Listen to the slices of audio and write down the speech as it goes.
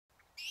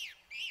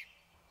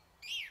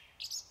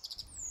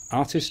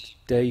Artist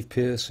Dave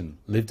Pearson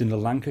lived in the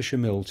Lancashire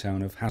mill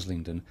town of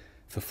Haslingden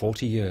for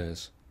 40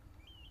 years.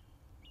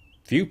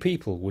 Few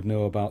people would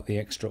know about the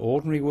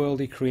extraordinary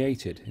world he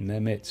created in their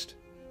midst,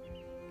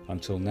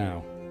 until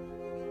now.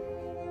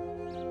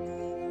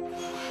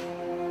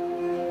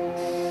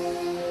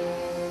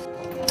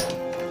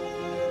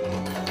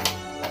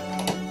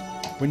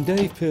 When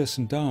Dave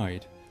Pearson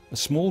died, a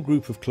small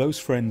group of close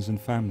friends and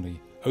family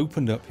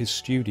opened up his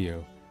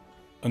studio,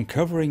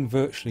 uncovering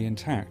virtually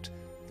intact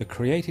the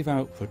creative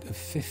output of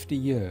 50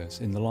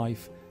 years in the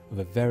life of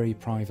a very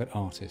private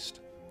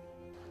artist.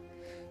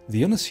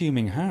 The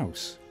unassuming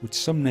house, which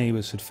some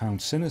neighbours had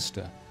found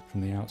sinister from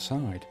the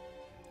outside,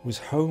 was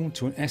home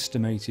to an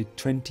estimated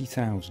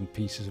 20,000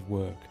 pieces of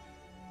work,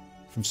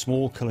 from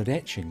small coloured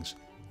etchings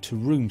to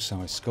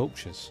room-sized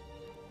sculptures.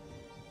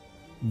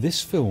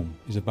 This film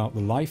is about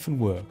the life and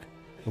work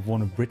of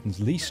one of Britain's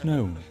least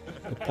known,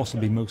 but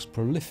possibly most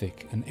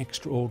prolific and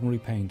extraordinary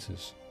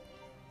painters.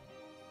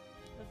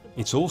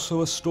 It's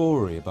also a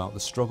story about the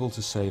struggle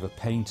to save a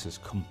painter's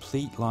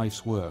complete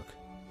life's work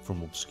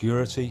from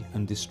obscurity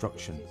and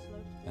destruction,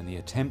 and the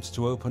attempts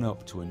to open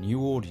up to a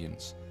new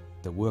audience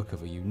the work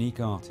of a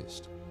unique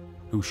artist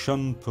who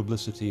shunned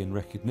publicity and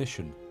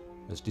recognition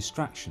as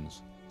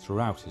distractions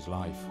throughout his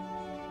life.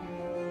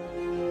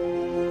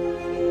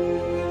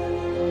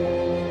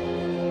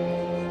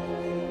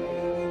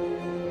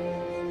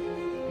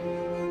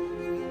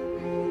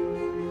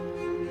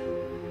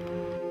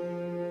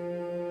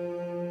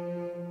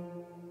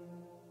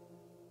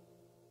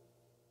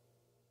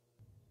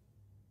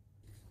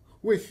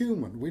 We're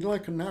human, we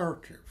like a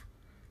narrative.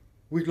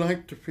 We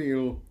like to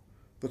feel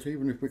that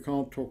even if we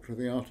can't talk to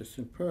the artist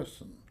in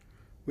person,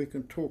 we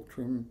can talk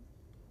to him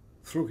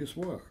through his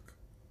work.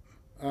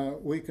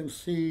 We can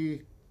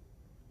see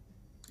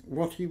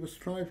what he was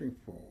striving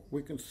for.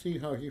 We can see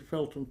how he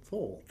felt and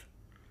thought.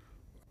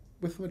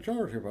 With the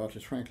majority of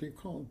artists, frankly, you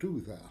can't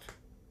do that.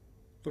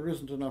 There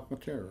isn't enough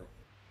material.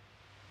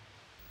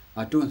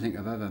 I don't think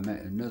I've ever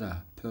met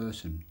another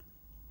person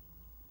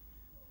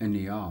in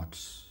the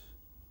arts,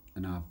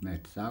 and I've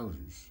met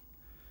thousands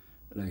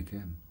like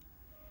him.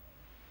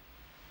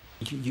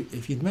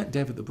 If you'd met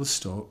Dave at the bus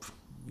stop,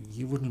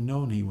 you wouldn't have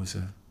known he was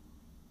an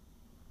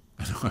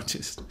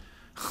artist.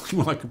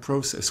 More like a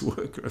process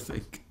worker, I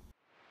think.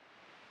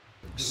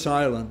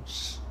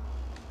 Silence.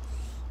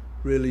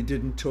 Really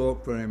didn't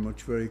talk very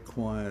much, very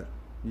quiet.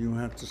 You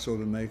had to sort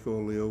of make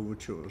all the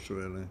overtures,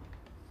 really.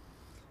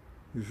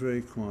 He was a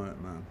very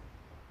quiet man.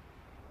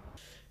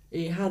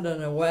 He had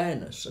an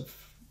awareness of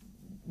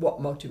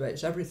what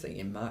motivates everything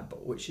in my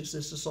book, which is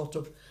this a sort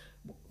of,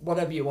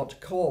 whatever you want to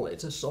call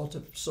it, a sort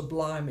of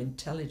sublime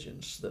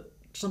intelligence that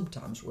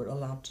sometimes we're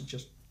allowed to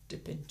just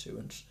dip into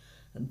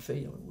and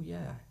feel, oh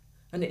yeah.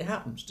 And it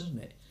happens, doesn't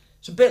it?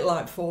 It's a bit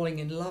like falling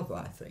in love,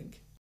 I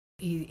think.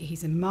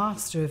 He's a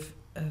master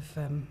of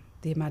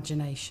the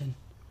imagination.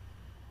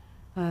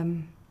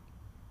 And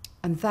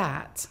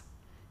that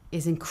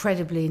is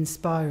incredibly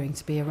inspiring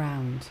to be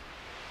around.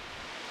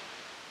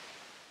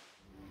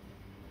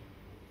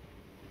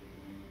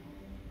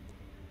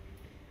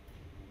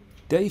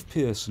 Dave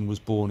Pearson was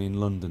born in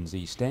London's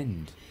East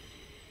End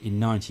in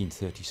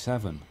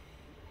 1937.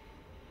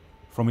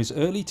 From his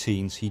early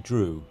teens he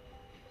drew.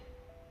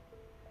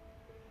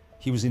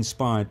 He was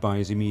inspired by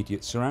his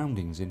immediate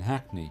surroundings in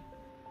Hackney.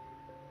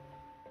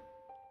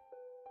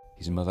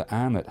 His mother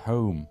Anne at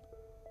home.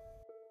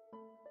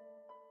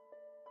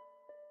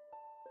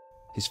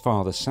 His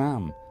father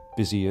Sam,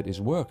 busy at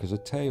his work as a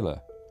tailor.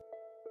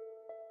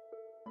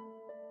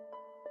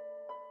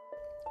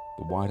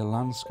 The wider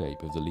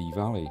landscape of the Lee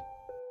Valley.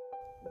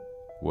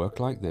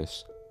 Work like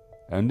this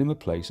earned him a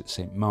place at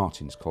St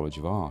Martin's College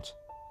of Art,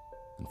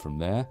 and from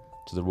there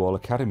to the Royal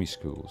Academy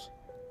Schools,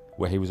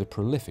 where he was a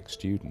prolific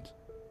student.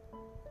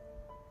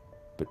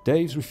 But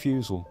Dave's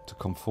refusal to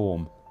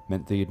conform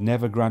meant that he had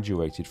never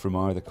graduated from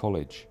either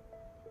college.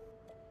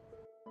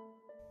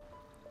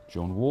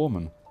 John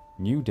Warman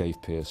knew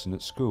Dave Pearson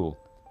at school,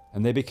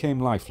 and they became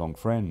lifelong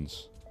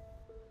friends.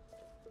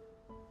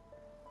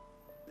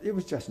 It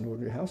was just an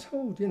ordinary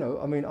household, you know.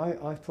 I mean,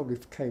 I probably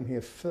came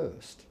here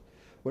first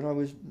when I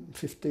was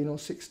 15 or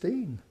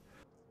 16.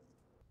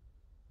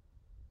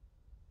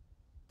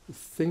 The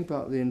thing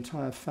about the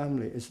entire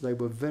family is they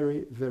were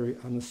very, very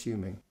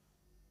unassuming.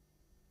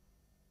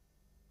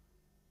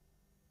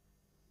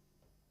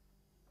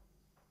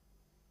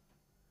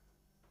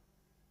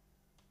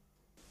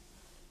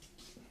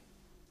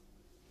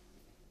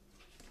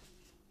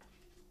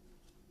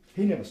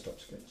 He never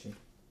stopped sketching.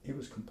 He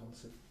was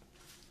compulsive.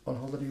 On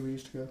holiday we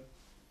used to go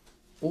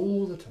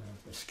all the time,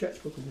 a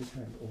sketchbook in his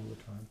hand all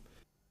the time.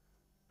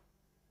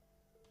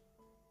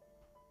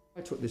 I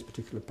took this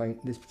particular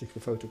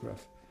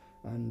photograph,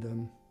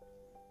 and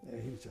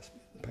he was just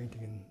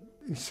painting,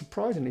 and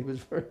surprisingly he was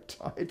very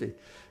tidy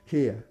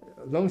here,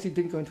 as long as he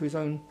didn't go into his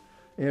own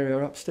area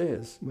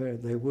upstairs where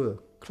they were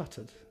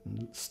cluttered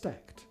and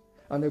stacked,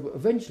 and they were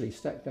eventually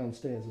stacked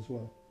downstairs as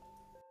well.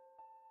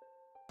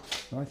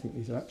 I think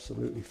these are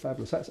absolutely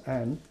fabulous. That's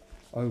Anne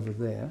over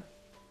there,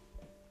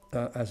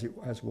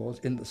 as was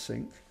in the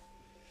sink.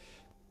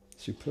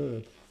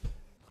 superb.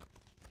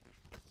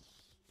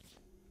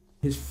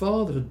 His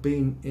father had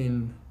been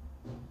in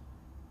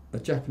a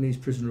Japanese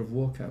prisoner of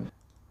war camp.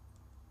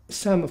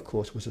 Sam, of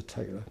course, was a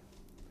tailor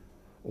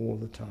all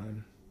the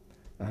time,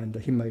 and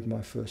he made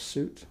my first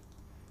suit.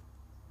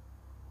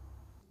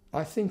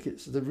 I think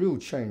it's the real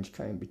change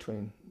came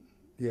between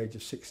the age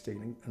of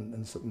 16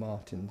 and St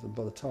Martin's, and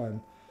by the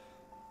time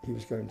he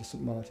was going to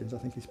St Martin's, I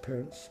think his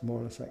parents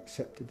more or less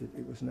accepted that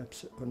it was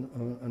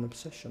an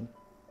obsession.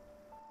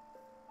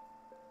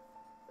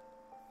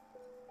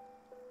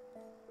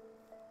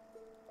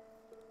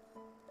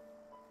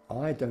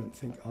 I don't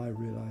think I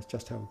realised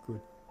just how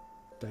good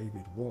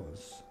David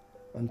was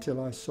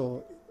until I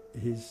saw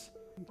his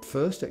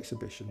first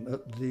exhibition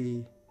at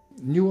the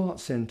New Art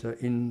Centre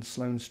in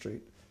Sloane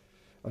Street,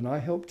 and I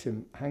helped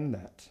him hang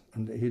that,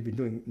 and he'd been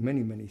doing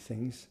many, many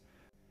things.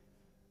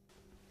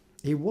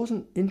 He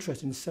wasn't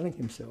interested in selling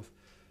himself.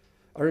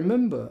 I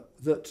remember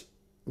that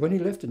when he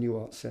left the New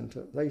Art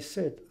Centre, they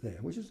said there,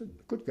 which is a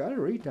good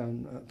gallery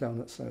down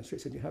at Sloane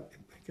Street, said you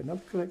can have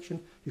a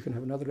collection, you can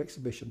have another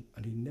exhibition,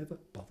 and he never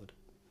bothered.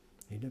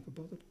 He never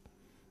bothered.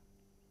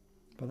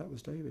 But that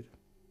was David.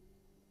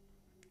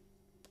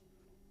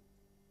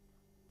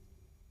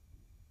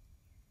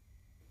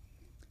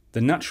 The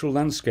natural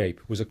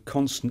landscape was a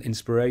constant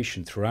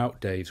inspiration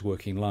throughout Dave's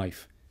working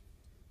life.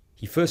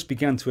 He first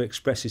began to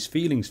express his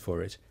feelings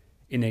for it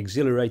in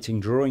exhilarating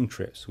drawing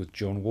trips with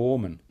John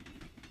Warman.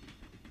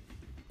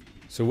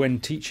 So when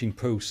teaching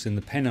posts in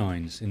the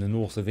Pennines in the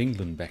north of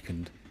England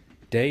beckoned,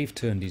 Dave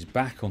turned his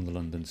back on the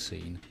London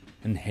scene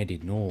and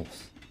headed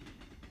north.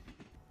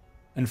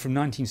 And from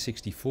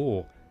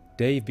 1964,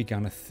 Dave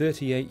began a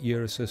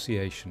 38-year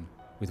association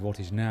with what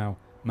is now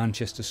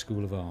Manchester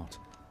School of Art,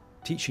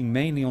 teaching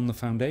mainly on the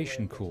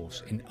foundation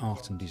course in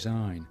art and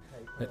design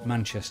at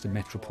Manchester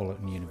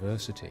Metropolitan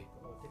University.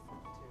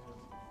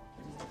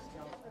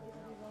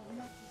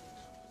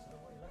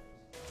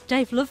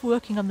 Dave loved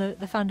working on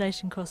the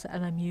foundation course at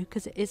LMU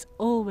because it's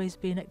always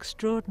been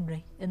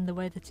extraordinary in the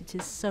way that it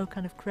is so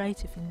kind of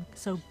creative and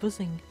so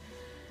buzzing,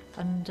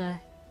 and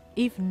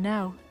even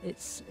now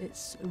it's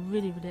a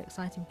really, really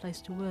exciting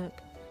place to work.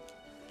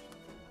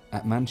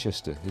 At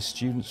Manchester, his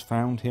students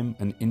found him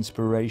an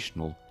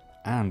inspirational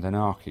and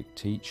anarchic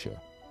teacher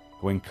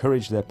who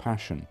encouraged their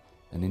passion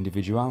and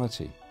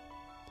individuality.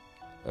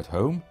 At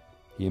home,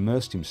 he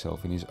immersed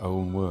himself in his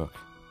own work.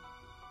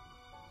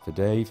 For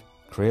Dave,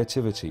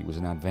 creativity was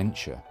an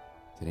adventure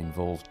that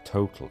involved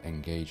total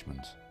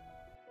engagement.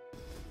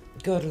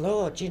 Good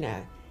Lord, you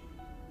know,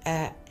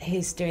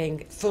 he's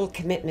doing full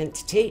commitment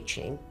to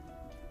teaching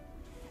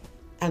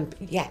and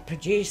yet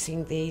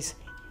producing these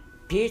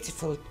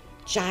beautiful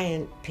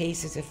giant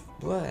pieces of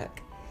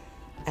work.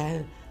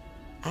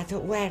 I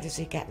thought, where does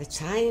he get the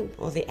time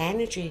or the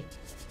energy?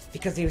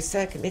 Because he was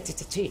so committed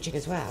to teaching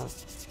as well.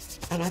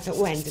 And I thought,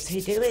 when does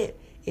he do it?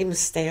 He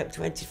must stay up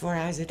 24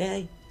 hours a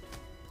day.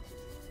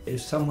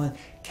 If someone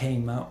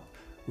came up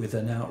with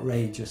an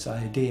outrageous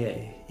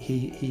idea,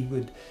 he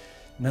would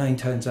 9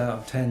 times out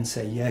of 10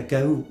 say, yeah,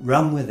 go,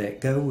 run with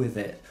it, go with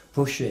it,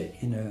 push it,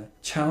 you know,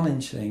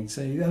 challenge things.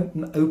 So you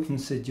open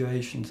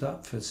situations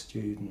up for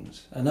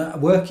students.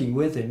 And working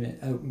with him, it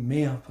opened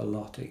me up a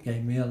lot. It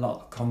gave me a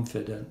lot of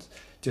confidence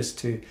just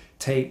to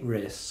take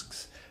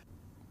risks.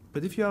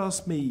 But if you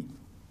ask me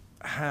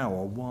how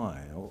or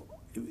why,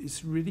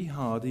 it's really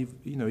hard,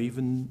 you know,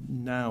 even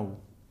now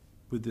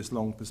with this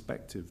long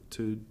perspective,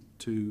 to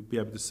be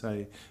able to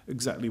say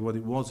exactly what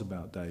it was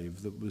about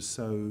Dave that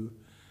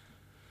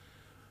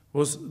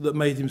that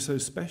made him so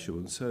special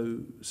and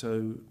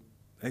so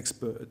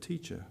expert a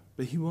teacher.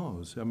 But he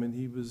was. I mean,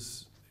 he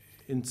was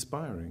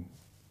inspiring,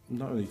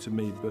 not only to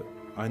me, but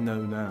I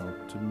know now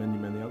to many,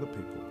 many other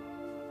people.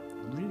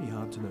 Really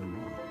hard to know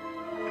why.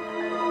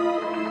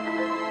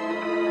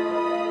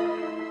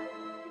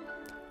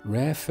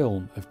 Rare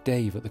film of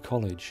Dave at the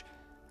college,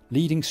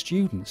 leading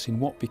students in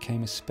what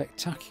became a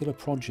spectacular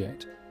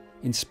project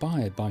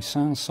inspired by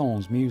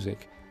Saint-Saëns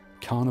music,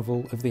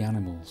 Carnival of the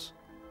Animals.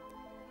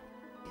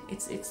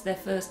 It's their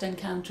first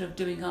encounter of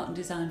doing art and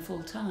design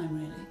full time,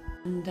 really.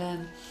 And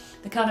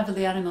the Carnival of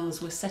the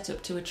Animals was set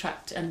up to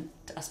attract and,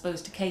 I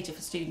suppose, to cater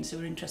for students who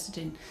were interested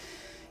in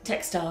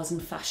textiles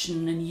and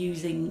fashion and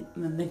using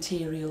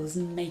materials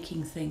and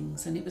making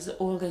things, and it was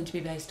all going to be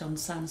based on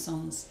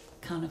Saint-Saëns'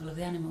 Carnival of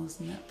the Animals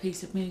and that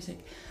piece of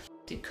music.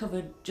 It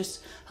covered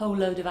just a whole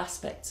load of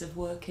aspects of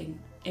working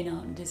in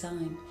art and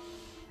design.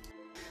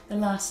 The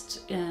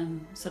last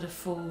sort of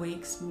 4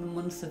 weeks,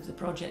 month of the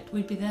project,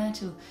 we'd be there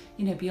till,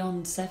 you know,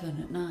 beyond 7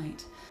 at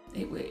night.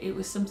 It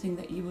was something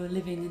that you were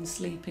living and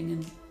sleeping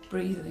and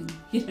breathing,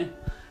 you know,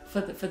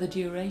 for the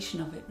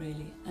duration of it,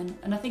 really.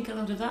 And I think a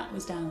lot of that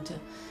was down to,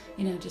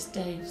 you know, just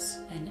Dave's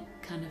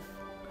kind of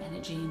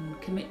energy and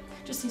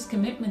just his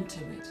commitment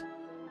to it.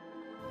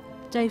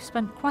 Dave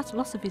spent quite a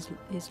lot of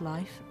his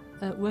life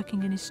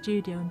working in his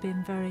studio and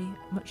being very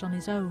much on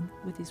his own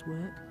with his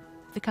work.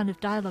 the kind of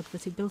dialogue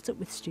that he built up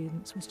with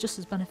students was just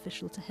as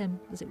beneficial to him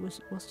as it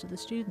was to the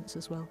students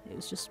as well. It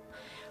was just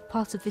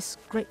part of this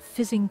great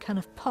fizzing kind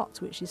of pot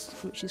which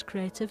is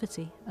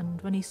creativity,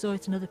 and when he saw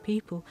it in other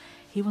people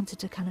he wanted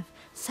to kind of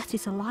set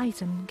it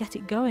alight and get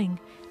it going,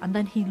 and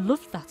then he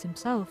loved that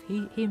himself.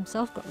 He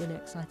himself got really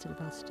excited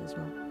about it as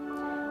well.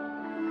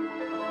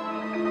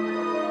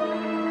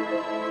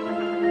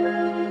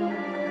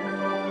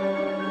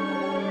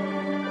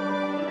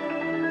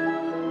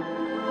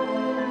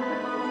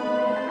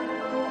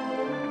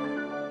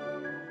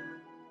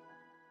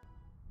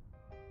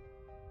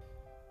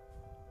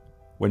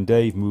 When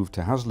Dave moved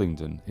to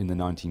Haslingden in the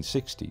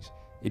 1960s,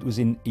 it was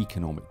in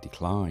economic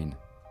decline.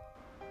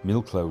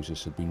 Mill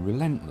closures had been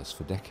relentless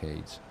for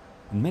decades,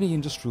 and many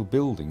industrial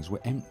buildings were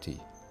empty.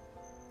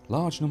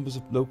 Large numbers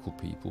of local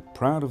people,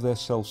 proud of their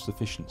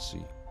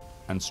self-sufficiency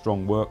and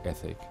strong work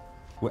ethic,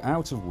 were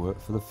out of work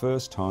for the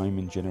first time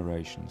in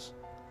generations.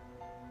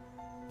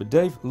 But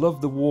Dave loved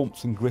the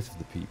warmth and grit of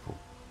the people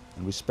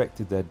and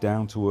respected their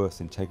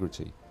down-to-earth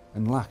integrity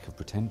and lack of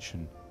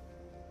pretension.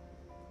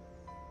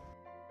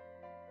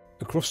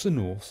 Across the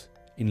north,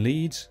 in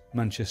Leeds,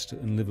 Manchester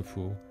and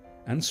Liverpool,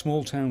 and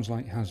small towns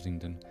like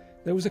Haslingden,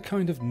 there was a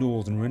kind of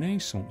northern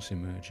renaissance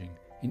emerging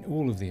in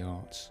all of the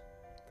arts,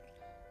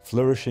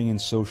 flourishing in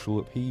social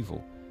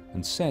upheaval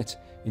and set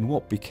in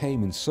what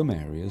became in some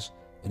areas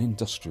an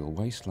industrial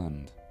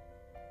wasteland.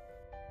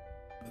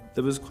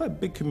 There was quite a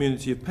big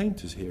community of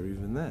painters here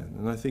even then,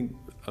 and I think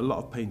a lot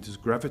of painters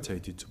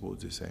gravitated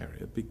towards this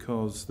area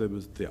because there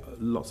was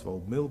lots of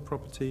old mill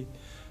property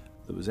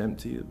that was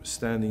empty, it was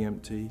standing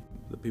empty,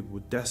 the people were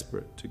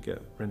desperate to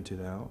get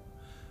rented out,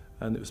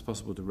 and it was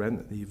possible to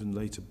rent and even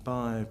later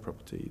buy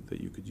property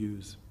that you could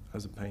use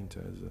as a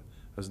painter,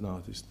 as an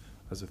artist,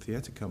 as a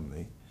theatre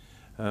company,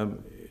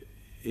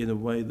 in a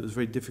way that was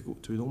very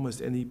difficult to in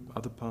almost any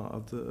other part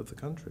of the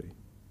country.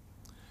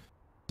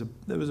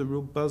 There was a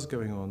real buzz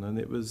going on, and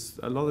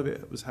a lot of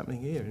it was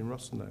happening here in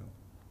Rossendale.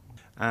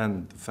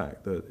 And the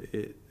fact that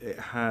it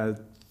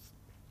had,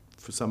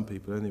 for some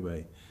people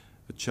anyway,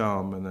 a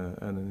charm and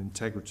an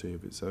integrity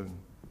of its own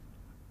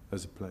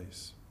as a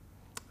place.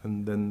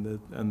 And then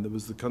there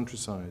was the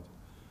countryside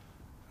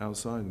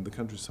outside, and the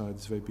countryside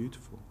is very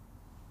beautiful.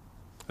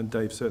 And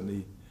Dave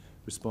certainly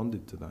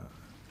responded to that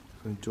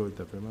and enjoyed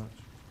that very much.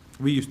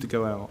 We used to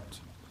go out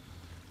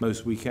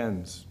most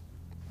weekends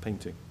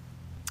painting,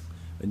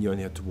 and you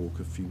only had to walk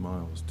a few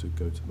miles to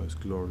go to the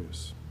most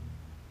glorious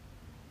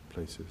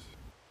places.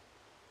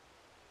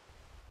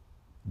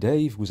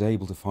 Dave was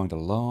able to find a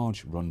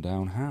large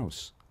run-down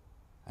house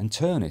and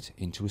turn it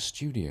into a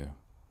studio.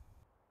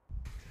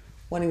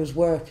 When he was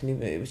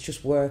working, it was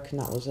just work and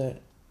that was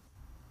it.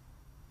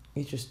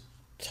 He just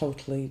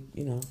totally,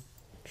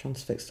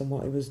 transfixed on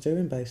what he was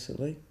doing,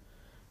 basically.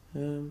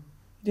 He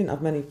didn't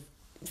have many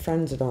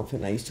friends, I don't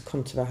think, that used to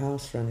come to the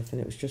house for anything.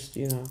 It was just,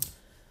 and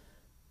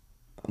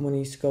when he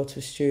used to go to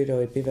a studio,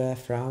 he'd be there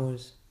for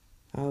hours.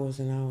 Hours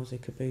and hours he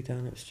could be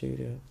down at the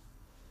studio.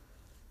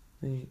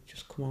 And he'd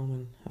just come home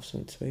and have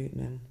something to eat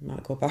and then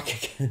might go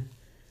back again.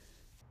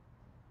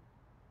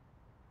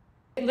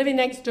 Living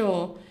next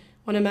door,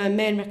 one of my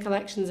main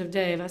recollections of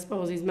Dave, I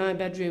suppose, is my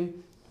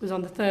bedroom was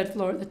on the 3rd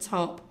floor at the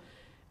top,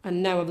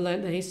 and now I've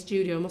learnt that his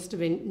studio must have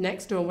been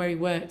next door where he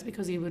worked,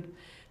 because he would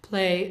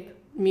play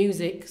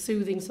music,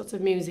 soothing sort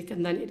of music,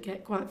 and then it'd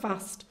get quite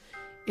fast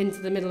into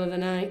the middle of the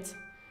night,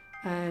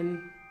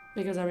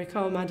 because I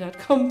recall my dad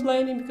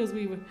complaining because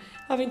we were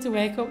having to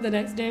wake up the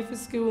next day for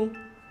school.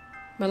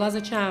 Well, as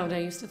a child I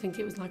used to think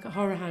it was like a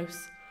horror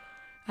house,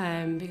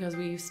 because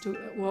we used to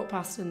walk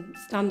past and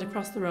stand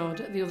across the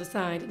road at the other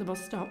side at the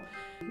bus stop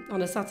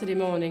on a Saturday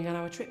morning on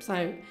our trips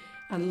out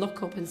and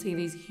look up and see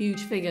these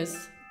huge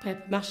figures,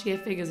 paper mache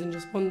figures, and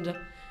just wonder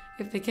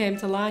if they came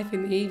to life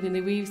in the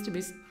evening. We used to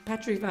be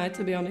petrified,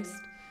 to be honest.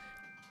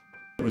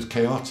 It was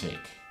chaotic.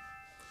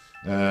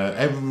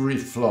 Every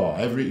floor,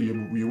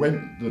 you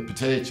went, the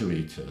potato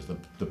eaters,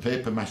 the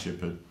paper mache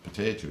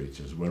potato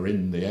eaters were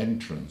in the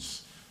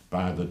entrance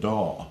by the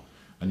door,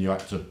 and you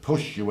had to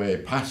push your way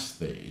past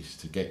these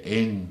to get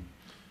in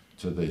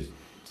to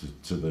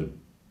the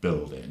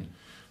building.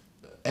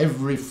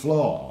 Every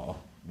floor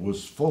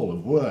was full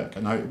of work,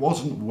 and it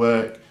wasn't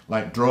work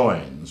like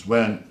drawings,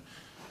 weren't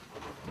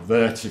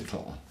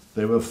vertical.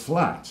 They were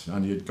flat,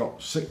 and you'd got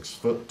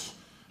 6-foot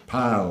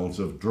piles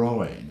of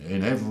drawing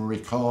in every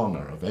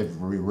corner of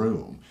every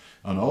room,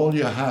 and all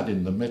you had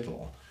in the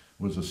middle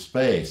was a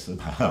space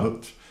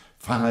about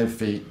 5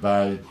 feet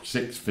by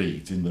 6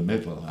 feet in the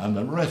middle, and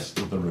the rest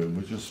of the room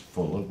was just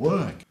full of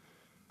work.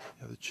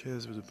 Yeah, the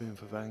chairs would have been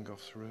for Van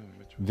Gogh's room.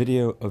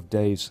 Video of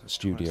Dave's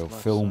studio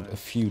filmed a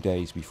few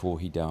days before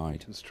he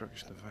died,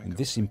 and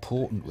this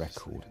important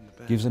record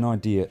gives an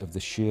idea of the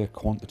sheer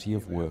quantity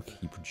of work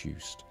he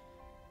produced,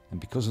 and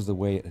because of the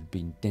way it had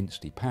been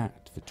densely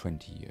packed for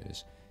 20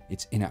 years,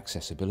 its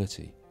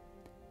inaccessibility.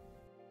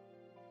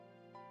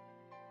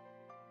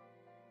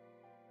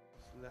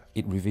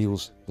 It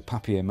reveals the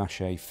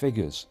papier-mâché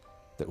figures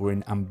that were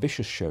in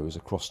ambitious shows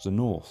across the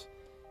north,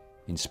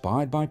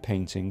 inspired by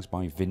paintings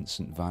by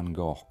Vincent van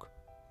Gogh.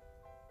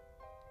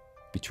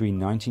 Between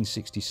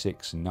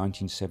 1966 and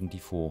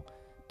 1974,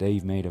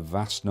 Dave made a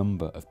vast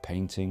number of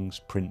paintings,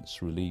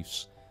 prints,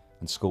 reliefs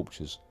and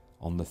sculptures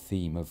on the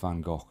theme of Van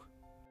Gogh.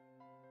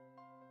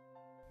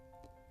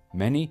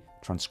 Many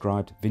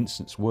transcribed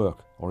Vincent's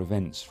work or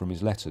events from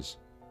his letters.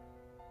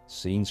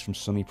 Scenes from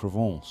sunny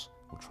Provence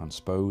were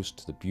transposed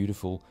to the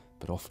beautiful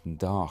but often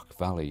dark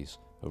valleys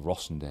of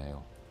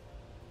Rossendale.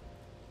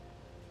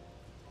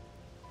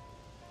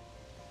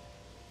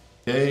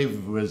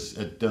 Dave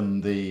had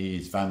done the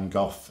Van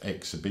Gogh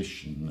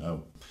exhibition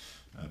of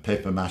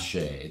paper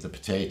mache, the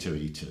potato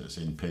eaters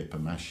in paper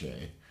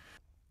mache.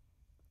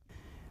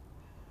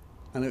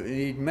 And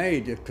he'd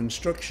made a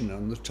construction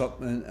on the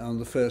top, on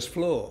the first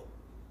floor.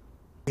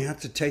 He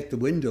had to take the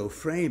window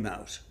frame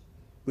out,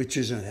 which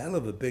is a hell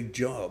of a big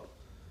job,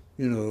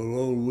 you know, an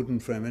old wooden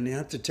frame, and he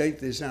had to take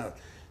this out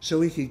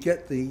so he could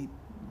get the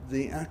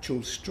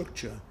actual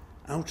structure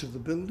out of the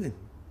building.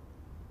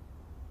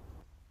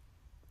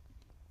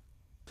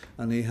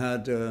 And he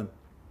had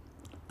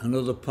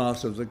another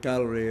part of the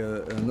gallery,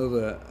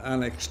 another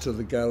annex to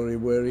the gallery,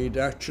 where he'd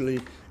actually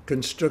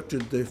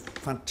constructed the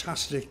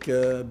fantastic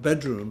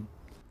bedroom,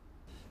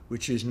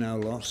 which is now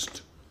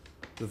lost,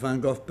 the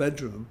Van Gogh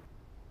bedroom.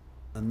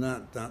 And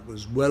that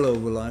was well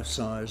over life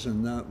size,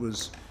 and that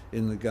was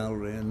in the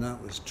gallery, and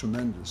that was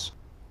tremendous.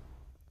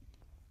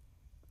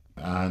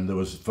 And there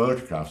was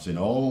photographs in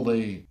all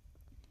the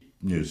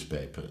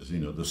newspapers, you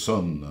know, the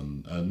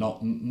Sun and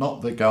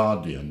not the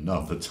Guardian,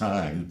 not the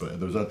Times, but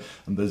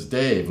there's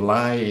Dave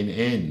lying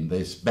in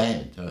this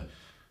bed,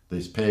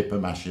 this paper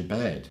mache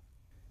bed.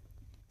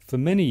 For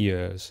many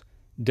years,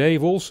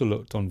 Dave also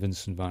looked on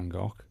Vincent van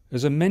Gogh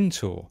as a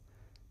mentor,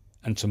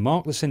 and to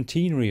mark the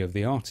centenary of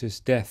the artist's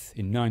death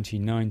in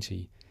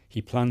 1990,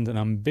 he planned an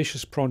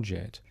ambitious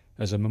project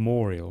as a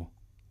memorial.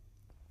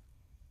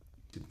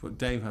 But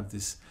Dave had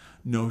this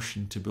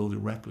notion to build a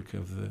replica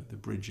of the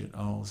bridge at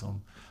Arles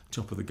on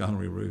top of the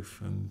gallery roof,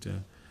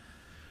 and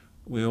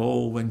we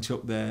all went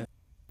up there.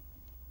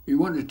 He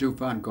wanted to do a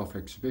Van Gogh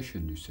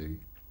exhibition, you see,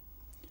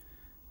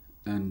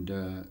 and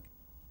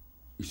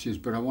he says,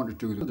 but I want to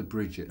do the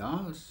bridge at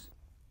Arles.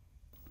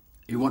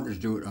 He wanted to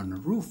do it on the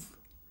roof.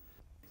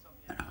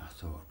 And I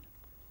thought,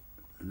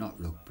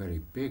 not look very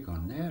big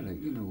on there, like,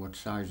 you know, what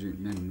size it,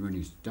 and then when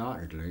he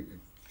started, like,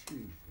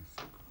 Jesus.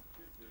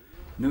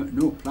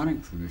 No planning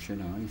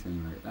permission or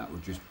anything like that, we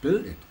just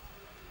built it.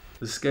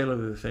 The scale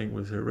of the thing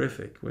was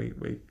horrific.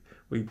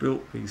 We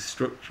built these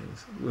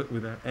structures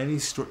without any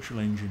structural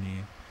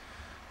engineer.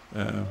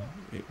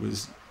 It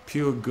was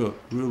pure gut,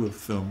 rule of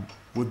thumb,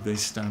 would they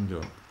stand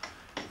up?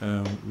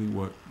 We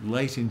worked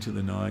late into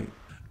the night,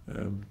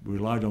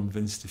 relied on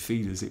Vince to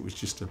feed us. It was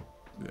just a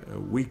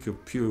week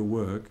of pure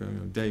work.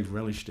 Dave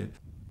relished it.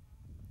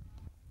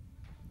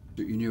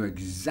 You knew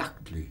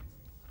exactly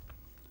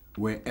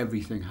where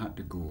everything had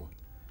to go,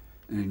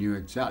 and you knew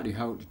exactly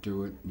how to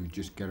do it, and you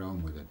just get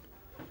on with it.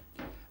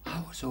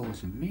 I was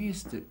always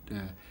amazed that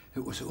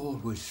it was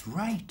always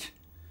right,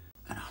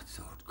 and I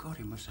thought, God,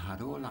 he must have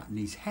had all that in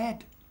his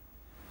head.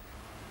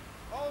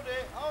 Hold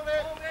it, hold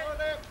it, hold it, hold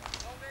it,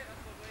 hold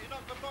it. You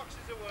knock the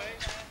boxes away.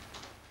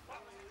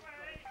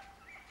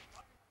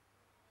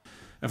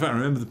 In fact, I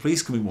remember the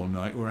police coming one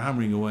night. We were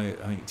hammering away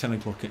at, I think, 10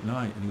 o'clock at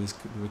night, and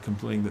they were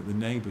complaining that the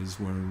neighbours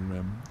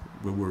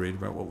were worried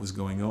about what was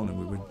going on, and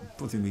we were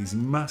putting these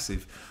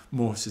massive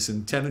mortise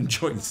and tenon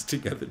joints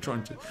together,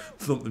 trying to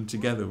thump them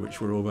together, which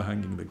were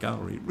overhanging the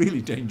gallery.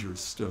 Really dangerous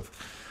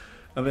stuff.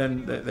 And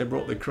then they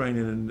brought the crane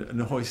in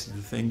and hoisted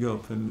the thing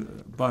up,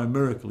 and by a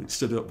miracle it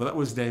stood up. But that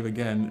was Dave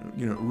again,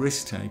 you know,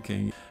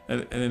 risk-taking.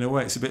 And in a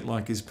way it's a bit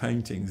like his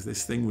paintings.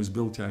 This thing was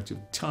built out of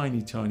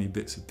tiny, tiny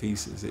bits of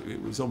pieces.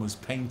 It was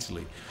almost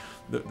painterly,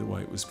 the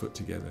way it was put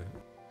together.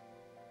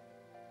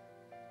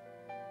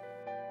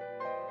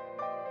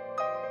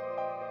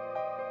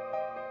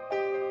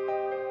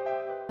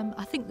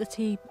 I think that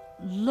he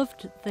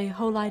loved the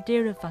whole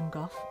idea of Van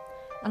Gogh,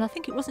 and I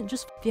think it wasn't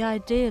just the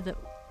idea that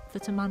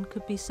a man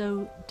could be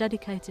so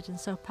dedicated and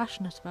so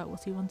passionate about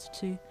what he wanted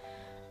to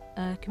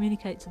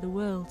communicate to the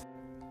world.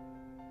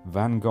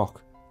 Van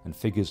Gogh and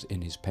figures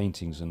in his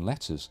paintings and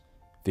letters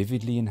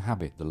vividly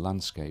inhabit the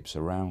landscapes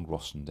around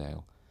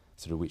Rossendale,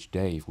 through which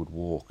Dave would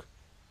walk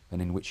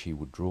and in which he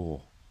would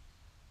draw.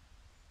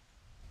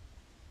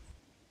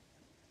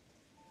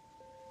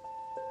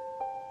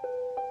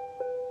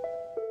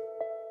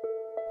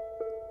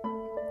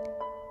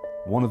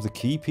 One of the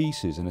key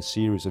pieces in a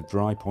series of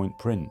dry point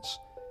prints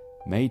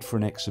made for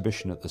an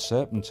exhibition at the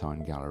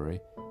Serpentine Gallery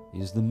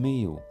is The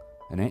Meal,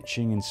 an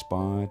etching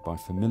inspired by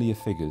familiar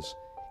figures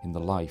in the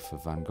life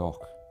of Van Gogh.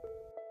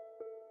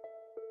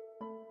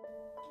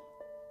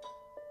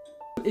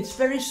 It's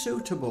very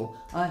suitable,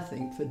 I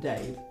think, for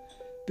Dave,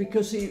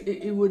 because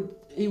he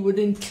would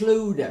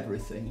include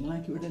everything,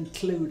 like he would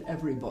include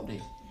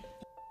everybody.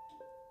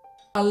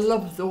 I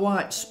love the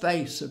white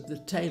space of the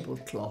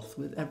tablecloth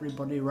with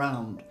everybody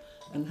round,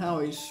 and how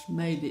he's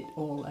made it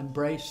all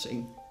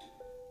embracing.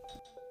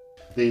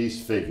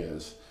 These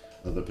figures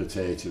are the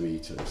potato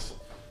eaters,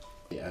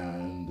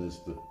 and there's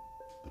the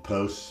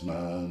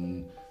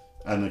postman,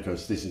 And of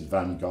course this is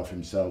Van Gogh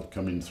himself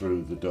coming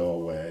through the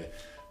doorway.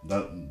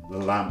 The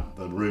lamp,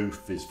 the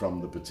roof is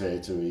from the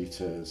potato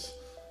eaters,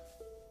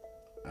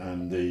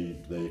 and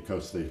of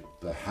course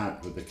the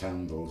hat with the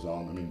candles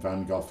on. I mean,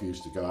 Van Gogh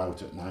used to go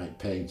out at night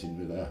painting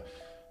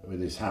with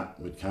his hat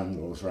with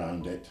candles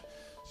round it.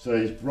 So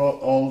he's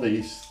brought all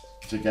these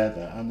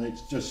together, and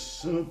it's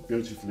just so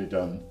beautifully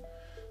done.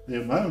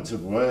 The amount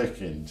of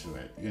work into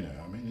it, you know,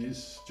 I mean,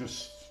 is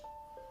just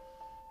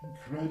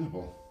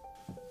incredible.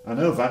 I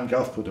know Van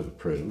Gogh would have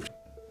approved.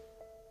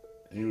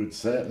 He would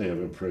certainly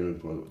have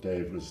approved what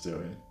Dave was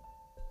doing.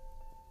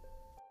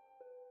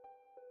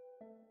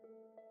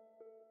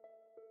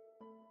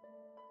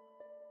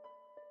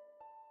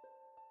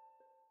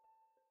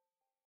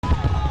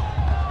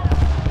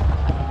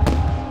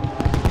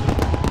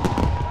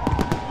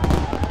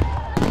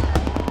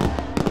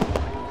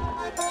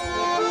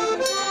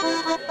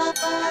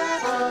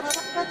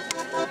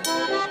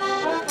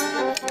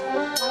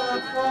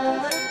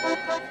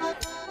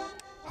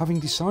 Having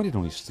decided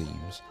on his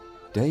themes,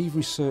 Dave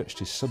researched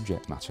his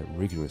subject matter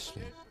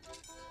rigorously,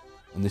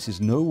 and this is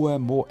nowhere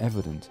more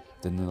evident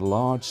than in the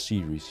large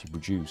series he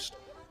produced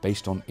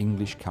based on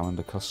English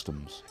calendar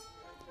customs.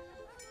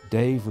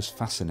 Dave was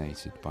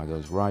fascinated by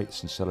those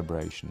rites and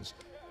celebrations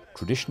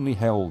traditionally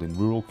held in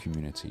rural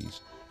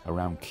communities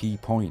around key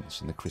points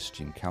in the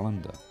Christian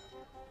calendar,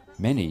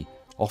 many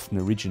often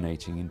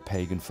originating in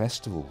pagan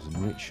festivals and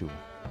ritual.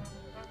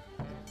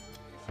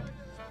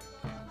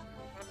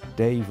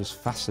 Dave was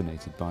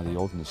fascinated by the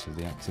oddness of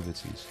the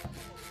activities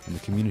and the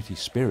community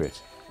spirit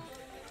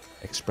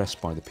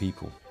expressed by the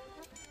people.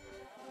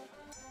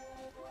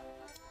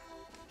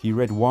 He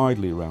read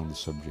widely around the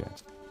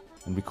subject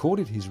and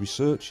recorded his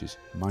researches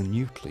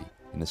minutely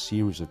in a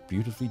series of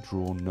beautifully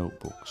drawn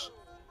notebooks.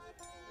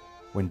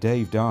 When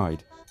Dave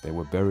died, they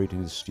were buried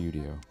in his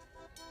studio.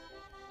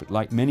 But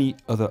like many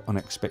other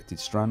unexpected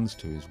strands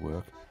to his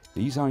work,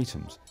 these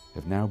items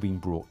have now been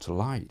brought to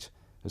light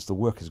as the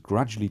work has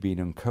gradually been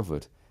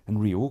uncovered and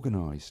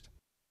reorganised.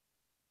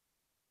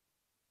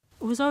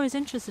 I was always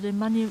interested in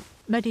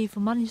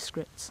medieval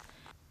manuscripts,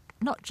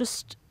 not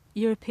just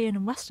European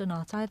and Western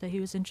art either. He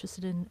was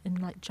interested in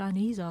like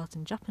Chinese art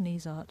and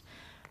Japanese art.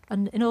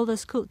 And in all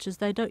those cultures,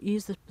 they don't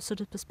use the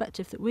sort of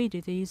perspective that we do.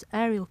 They use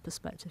aerial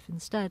perspective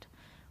instead,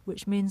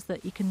 which means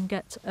that you can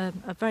get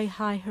a very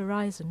high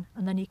horizon,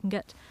 and then you can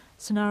get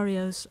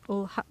scenarios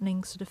all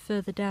happening sort of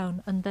further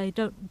down, and they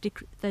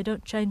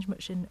don't change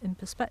much in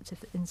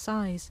perspective, in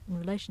size, in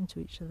relation to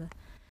each other.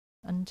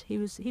 And he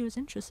was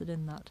interested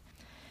in that.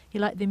 He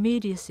liked the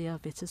immediacy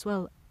of it as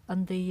well,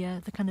 and the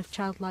kind of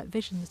childlike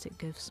vision that it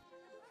gives.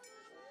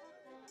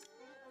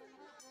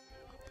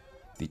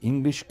 The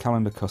English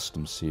Calendar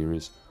Customs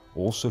series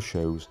also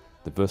shows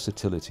the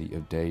versatility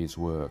of Dave's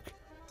work,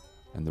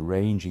 and the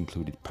range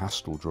included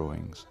pastel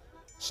drawings,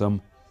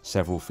 some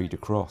several feet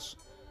across,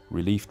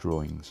 relief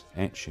drawings,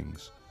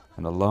 etchings,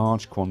 and a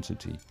large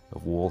quantity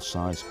of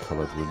wall-sized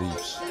coloured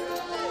reliefs.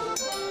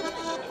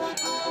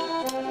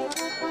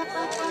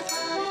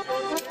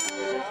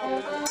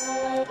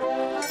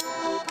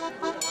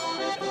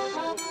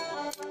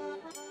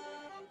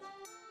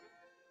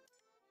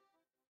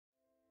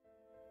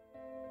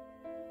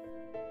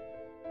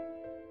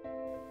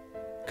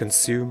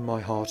 Consume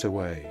my heart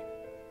away,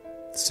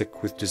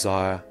 sick with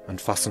desire and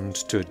fastened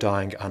to a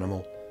dying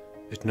animal,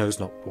 it knows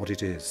not what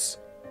it is,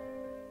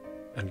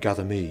 and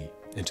gather me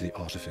into the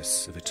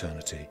artifice of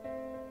eternity.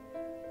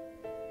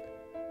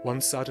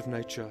 One side of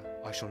nature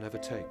I shall never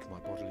take my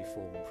bodily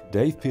form from.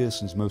 Dave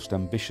Pearson's most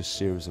ambitious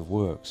series of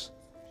works,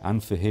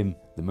 and for him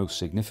the most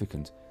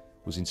significant,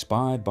 was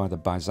inspired by the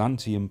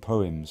Byzantium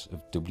poems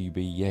of W.B.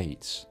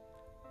 Yeats.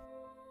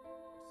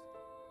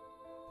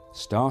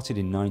 Started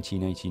in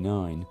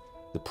 1989,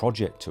 the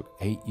project took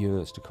 8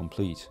 years to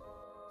complete.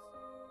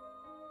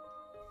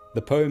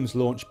 The poems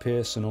launched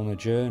Pearson on a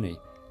journey,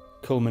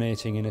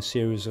 culminating in a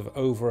series of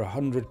over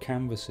 100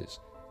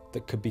 canvases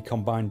that could be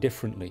combined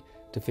differently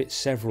to fit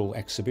several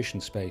exhibition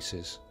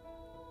spaces.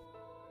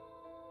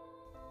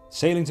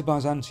 Sailing to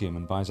Byzantium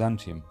and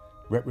Byzantium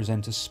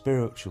represent a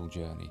spiritual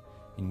journey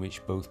in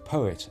which both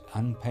poet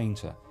and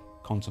painter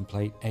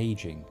contemplate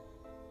aging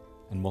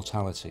and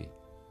mortality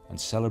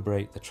and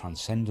celebrate the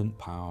transcendent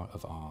power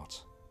of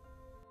art.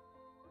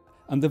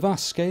 And the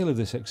vast scale of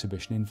this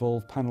exhibition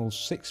involved panels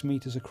 6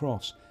 metres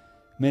across,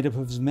 made up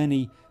of as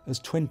many as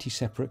 20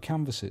 separate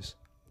canvases.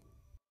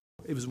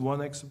 It was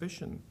one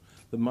exhibition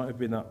that might have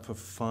been up for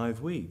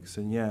 5 weeks,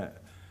 and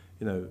yet,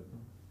 you know,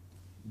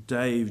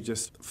 Dave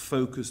just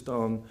focused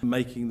on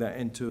making that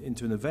into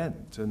an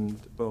event and,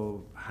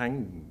 well,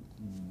 hang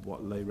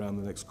what lay around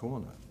the next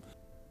corner.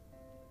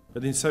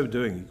 But in so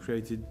doing, he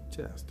created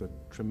just a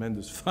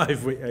tremendous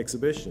 5-week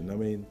exhibition. I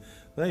mean,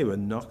 they were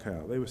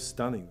knockout, they were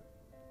stunning.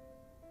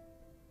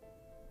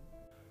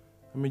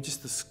 I mean,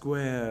 just the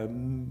square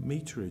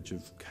meterage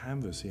of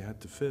canvas he had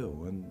to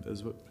fill, and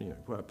as you know,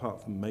 quite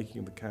apart from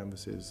making the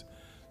canvases,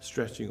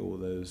 stretching all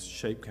those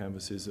shape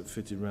canvases that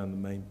fitted around the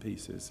main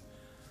pieces,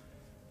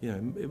 you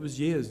know, it was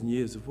years and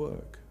years of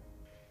work.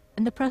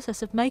 In the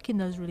process of making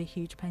those really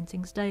huge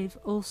paintings, Dave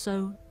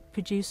also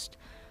produced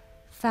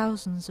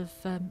thousands of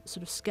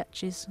sort of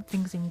sketches,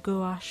 things in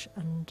gouache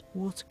and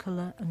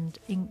watercolour and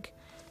ink,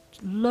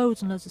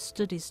 loads and loads of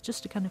studies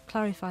just to kind of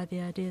clarify the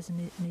ideas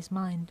in his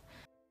mind.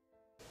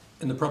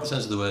 In the proper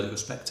sense of the word, it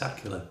was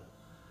spectacular.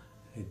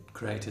 He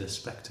created a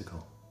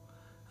spectacle,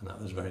 and that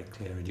was very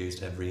clear. He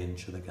used every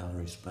inch of the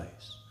gallery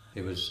space.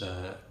 He was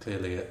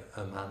clearly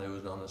a man who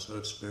was on a sort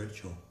of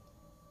spiritual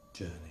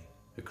journey,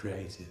 a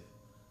creative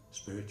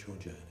spiritual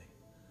journey,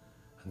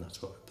 and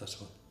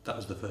that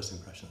was the first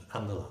impression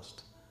and the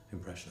last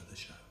impression of the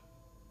show.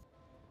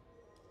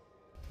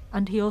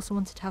 And he also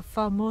wanted to have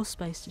far more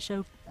space to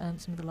show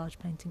some of the large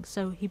paintings,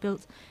 so he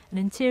built an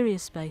interior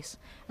space,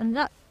 and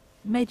that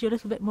made you a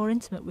little bit more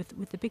intimate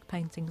with the big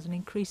paintings and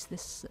increased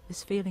this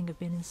feeling of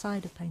being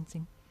inside a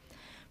painting.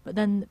 But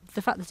then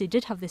the fact that he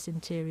did have this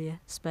interior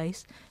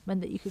space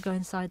meant that you could go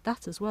inside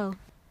that as well.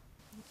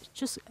 It's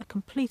just a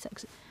complete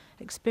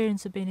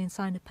experience of being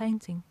inside a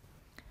painting.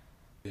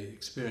 The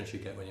experience you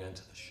get when you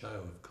enter the show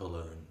of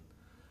colour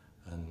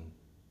and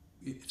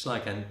it's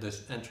like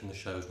entering the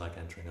show is like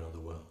entering another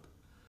world.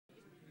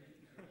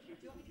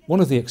 One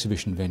of the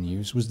exhibition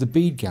venues was the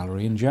Bead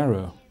Gallery in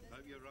Jarrow.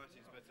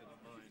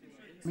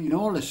 I mean,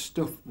 all this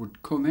stuff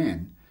would come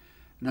in,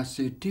 and I'd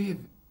say, Dave,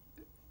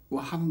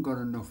 we haven't got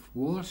enough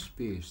wall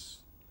space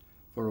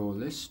for all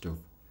this stuff.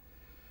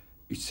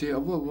 He'd say, oh,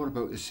 well, what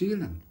about the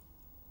ceiling?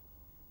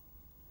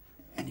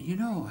 And you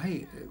know,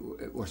 hey,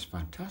 it was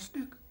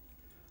fantastic.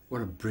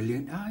 What a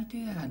brilliant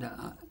idea. And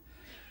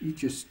you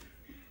just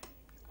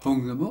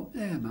hung them up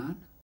there, man.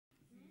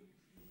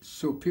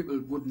 So people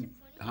wouldn't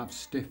have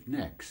stiff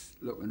necks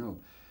looking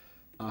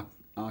up.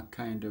 I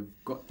kind of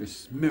got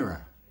this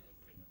mirror,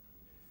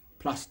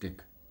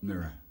 plastic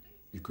mirror.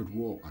 You could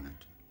walk on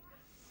it.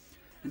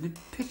 And the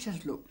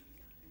pictures looked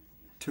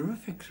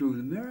terrific through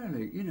the mirror,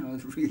 like, you know,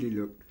 it really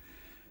looked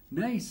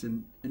nice.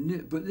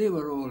 But they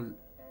were all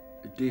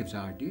Dave's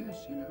ideas,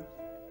 you know.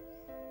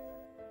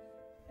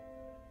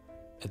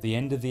 At the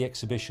end of the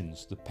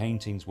exhibitions, the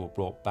paintings were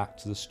brought back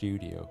to the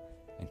studio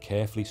and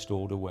carefully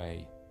stored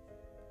away.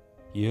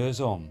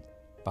 Years on,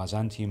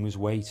 Byzantium was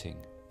waiting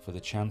for the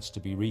chance to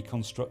be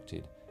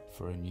reconstructed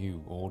for a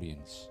new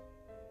audience.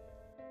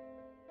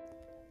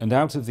 And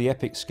out of the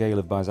epic scale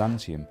of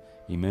Byzantium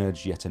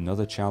emerged yet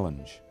another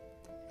challenge.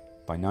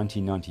 By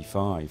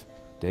 1995,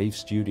 Dave's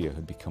studio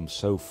had become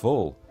so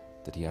full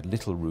that he had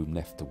little room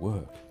left to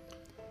work.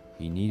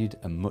 He needed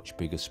a much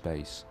bigger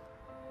space.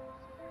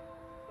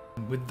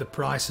 With the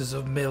prices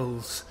of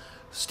mills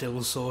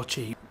still so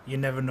cheap, you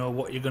never know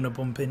what you're going to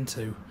bump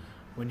into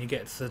when you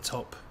get to the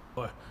top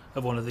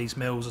of one of these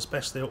mills,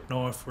 especially up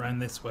north around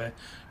this way.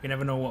 You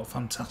never know what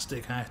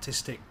fantastic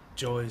artistic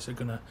joys are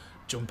going to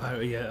jump out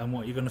of you and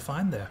what you're going to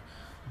find there.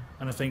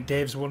 And I think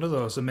Dave's one of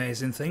those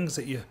amazing things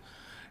that you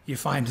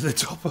find at the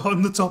top,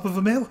 on the top of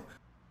a mill.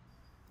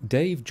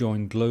 Dave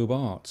joined Globe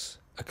Arts,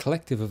 a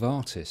collective of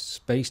artists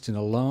based in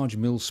a large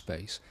mill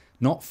space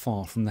not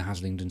far from the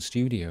Haslingden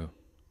studio.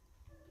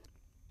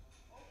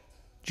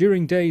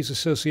 During Dave's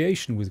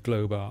association with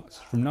Globe Arts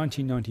from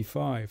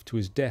 1995 to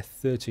his death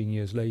 13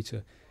 years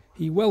later,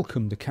 he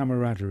welcomed the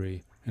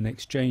camaraderie and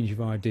exchange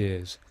of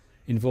ideas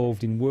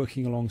involved in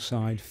working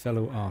alongside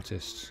fellow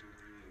artists.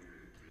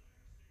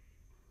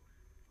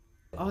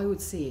 I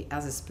would see it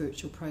as a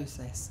spiritual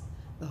process,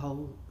 the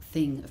whole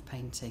thing of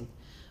painting.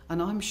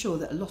 And I'm sure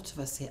that a lot of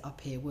us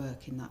up here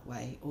work in that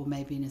way, or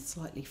maybe in a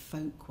slightly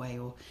folk way,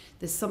 or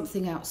there's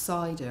something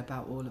outsider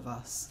about all of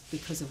us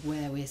because of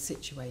where we're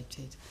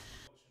situated.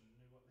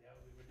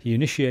 He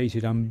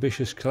initiated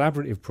ambitious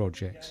collaborative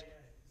projects,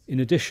 in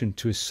addition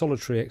to his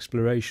solitary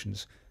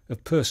explorations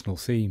of personal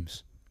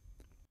themes.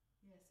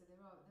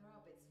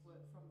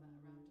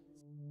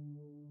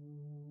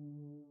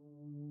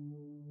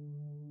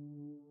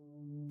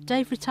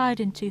 Dave retired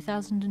in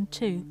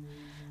 2002,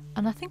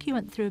 and I think he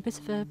went through a bit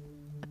of a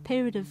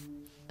period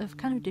of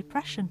kind of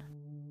depression.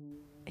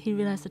 He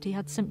realised that he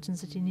had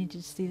symptoms that he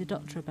needed to see the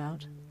doctor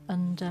about,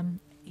 and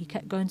he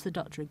kept going to the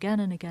doctor again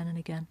and again and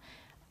again,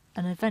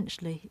 and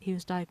eventually he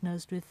was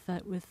diagnosed with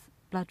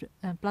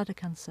bladder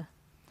cancer.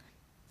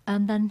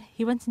 And then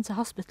he went into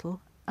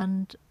hospital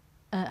and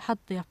had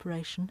the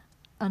operation,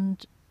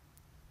 and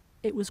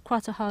it was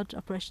quite a hard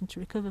operation to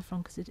recover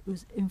from because it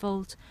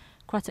involved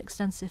quite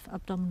extensive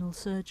abdominal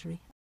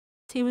surgery.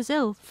 He was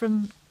ill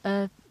from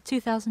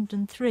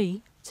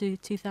 2003 to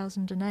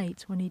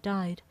 2008 when he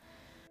died.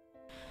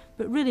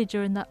 But really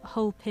during that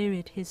whole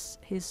period his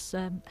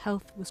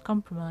health was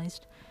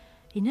compromised.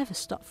 He never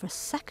stopped for a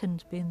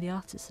second being the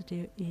artist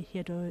that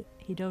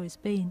he'd always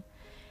been.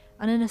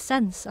 And in a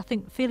sense, I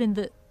think feeling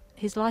that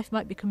his life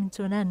might be coming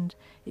to an end,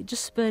 it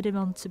just spurred him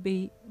on to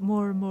be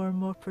more and more and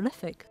more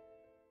prolific.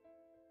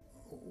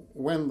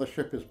 When the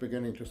ship is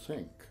beginning to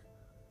sink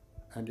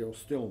and you're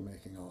still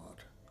making art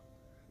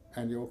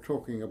and you're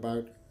talking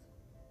about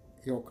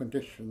your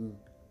condition,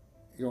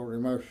 your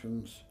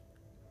emotions,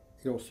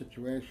 your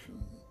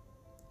situation,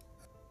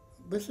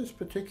 this is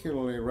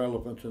particularly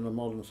relevant in a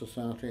modern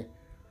society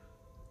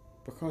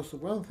because the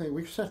one thing,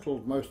 we've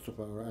settled most of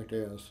our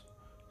ideas,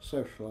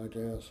 social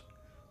ideas,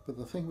 But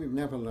the thing we've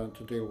never learned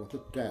to deal with is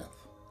death.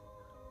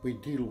 We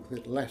deal with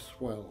it less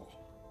well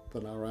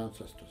than our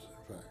ancestors,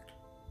 in fact.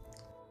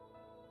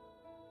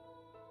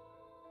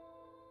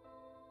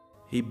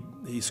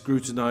 He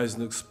scrutinised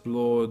and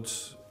explored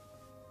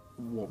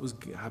what was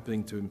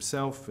happening to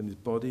himself and his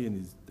body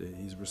and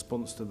his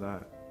response to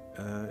that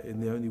in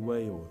the only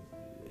way, or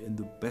in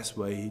the best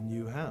way he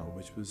knew how,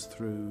 which was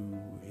through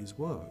his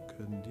work.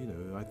 And you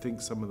know, I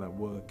think some of that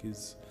work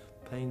is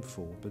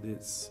painful, but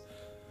it's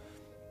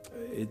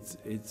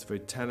very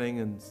telling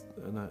and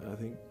I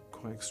think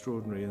quite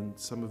extraordinary, and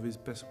some of his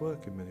best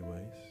work in many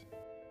ways.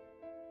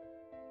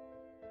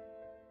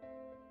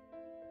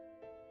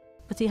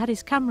 But he had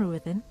his camera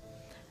with him,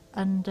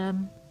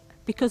 and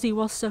because he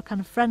was so kind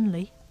of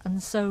friendly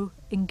and so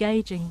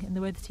engaging in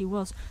the way that he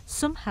was,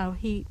 somehow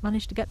he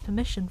managed to get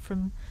permission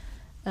from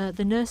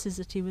the nurses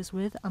that he was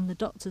with and the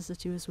doctors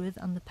that he was with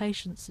and the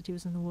patients that he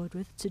was in the ward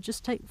with to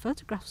just take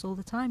photographs all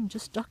the time,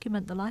 just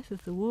document the life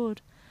of the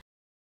ward.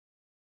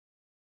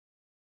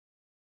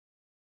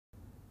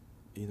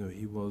 You know,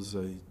 he was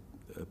a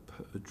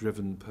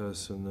driven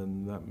person,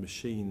 and that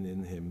machine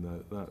in him,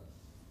 that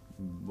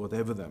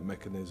whatever that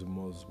mechanism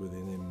was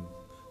within him,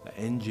 the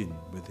engine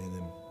within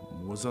him,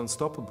 was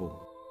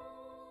unstoppable.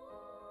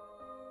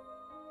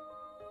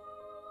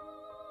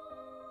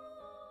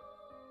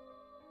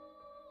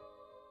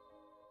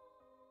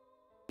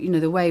 You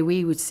know, the way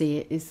we would see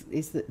it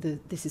is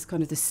that this is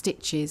kind of the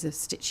stitches of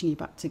stitching you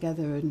back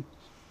together,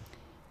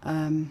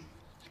 and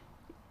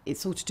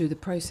it's all to do with the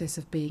process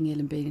of being ill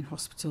and being in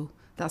hospital.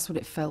 That's what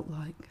it felt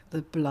like,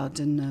 the blood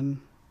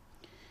and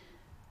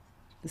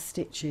the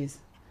stitches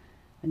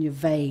and your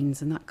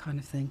veins and that kind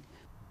of thing.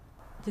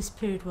 This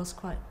period was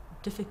quite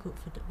difficult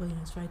for Dave. Well, you know,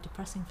 it was very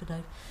depressing for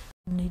Dave,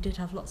 and he did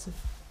have lots of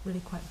really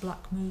quite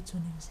black moods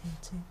when he was here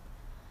too.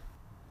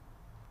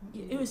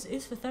 It was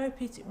for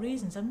therapeutic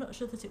reasons. I'm not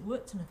sure that it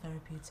worked in a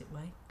therapeutic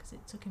way because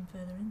it took him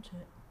further into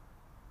it.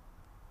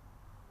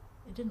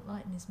 It didn't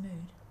lighten his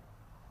mood,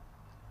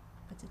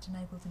 but it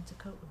enabled him to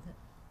cope with it.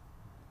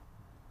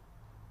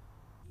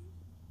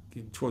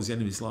 Towards the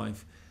end of his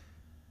life,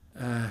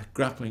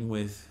 grappling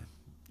with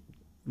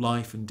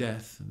life and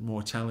death and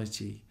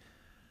mortality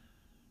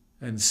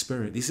and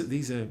spirit.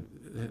 These are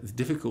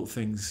difficult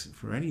things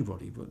for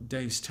anybody, but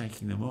Dave's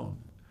taking them on.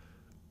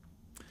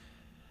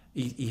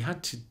 He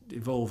had to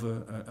evolve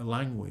a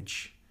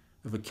language,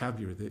 a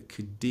vocabulary that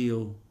could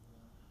deal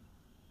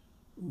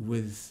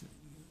with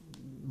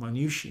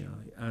minutiae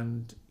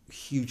and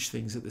huge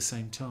things at the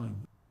same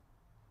time.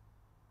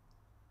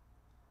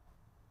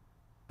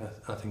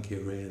 I think he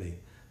really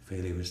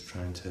feel he was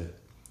trying to,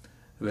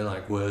 a bit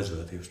like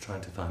Wordsworth, he was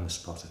trying to find the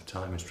spot of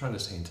time. He was trying to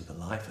see into the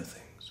life of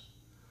things.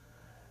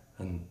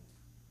 And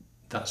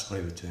that's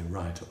what he was doing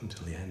right up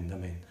until the end. I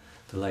mean,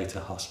 the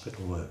later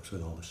hospital works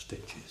with all the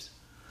stitches,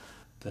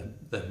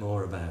 they're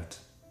more about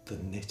the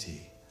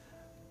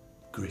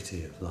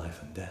nitty-gritty of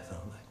life and death,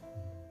 aren't they?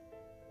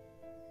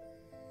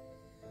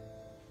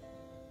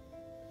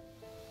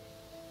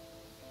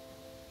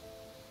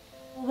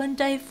 When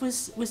Dave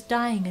was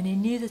dying and he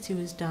knew that he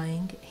was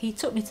dying, he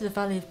took me to the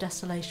Valley of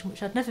Desolation,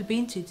 which I'd never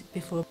been to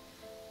before.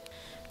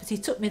 But he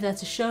took me there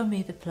to show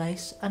me the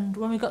place, and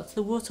when we got to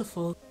the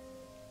waterfall,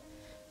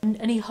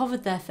 and he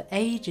hovered there for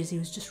ages, he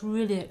was just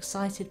really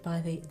excited by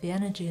the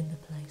energy in the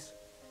place.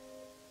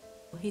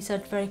 He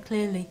said very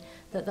clearly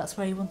that that's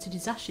where he wanted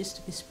his ashes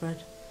to be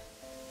spread.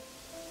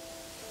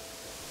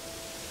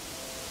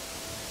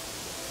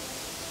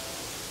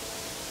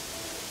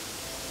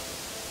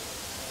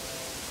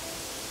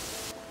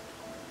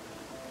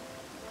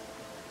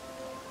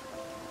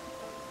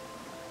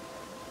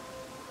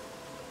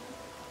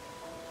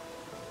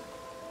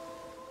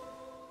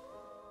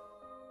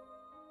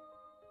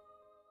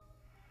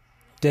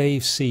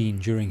 Dave's scene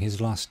during his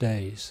last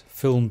days,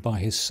 filmed by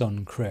his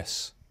son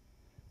Chris.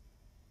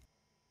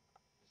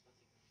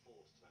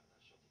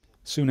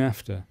 Soon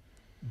after,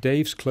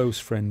 Dave's close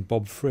friend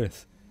Bob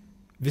Frith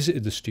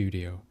visited the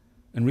studio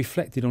and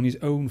reflected on his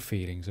own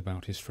feelings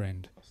about his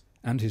friend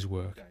and his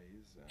work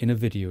in a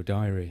video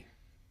diary.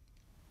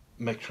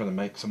 Trying to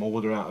make some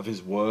order out of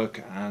his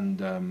work and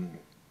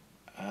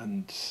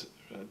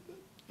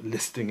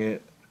listing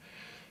it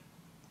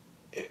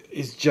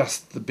is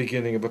just the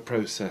beginning of a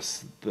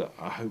process that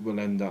I hope will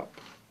enable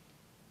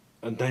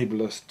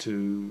us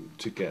to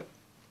get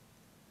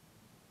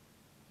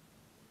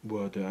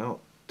word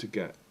out, to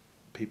get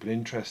people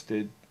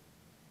interested,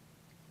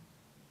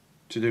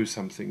 to do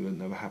something that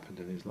never happened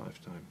in his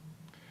lifetime.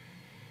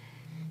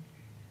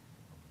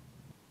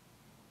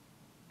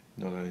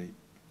 Not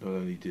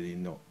only did he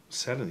not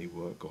sell any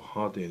work, or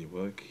hardly any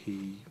work,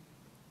 he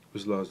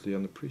was largely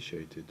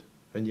unappreciated,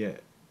 and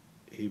yet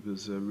he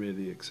was a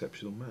really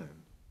exceptional man.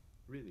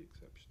 Really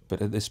exceptional.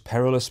 But at this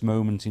perilous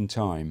moment in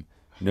time,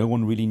 no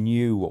one really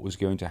knew what was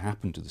going to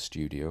happen to the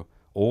studio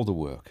or the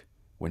work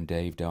when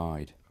Dave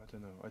died. I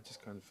don't know, I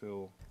just kind of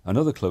feel...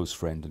 Another close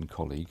friend and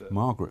colleague,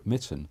 Margaret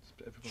Mitten,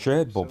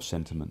 shared Bob's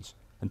sentiments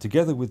and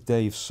together with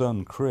Dave's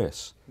son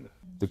Chris,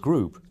 the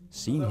group,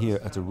 seen here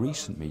at a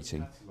recent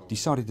meeting,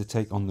 decided to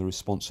take on the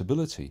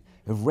responsibility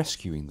of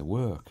rescuing the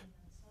work.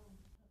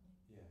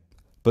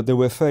 But they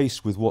were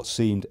faced with what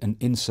seemed an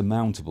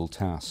insurmountable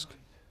task.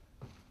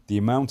 The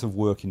amount of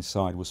work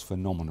inside was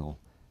phenomenal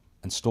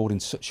and stored in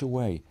such a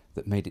way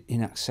that made it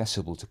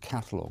inaccessible to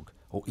catalogue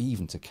or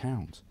even to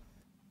count.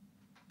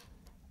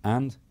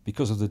 And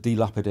because of the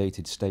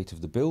dilapidated state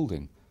of the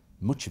building,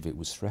 much of it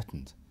was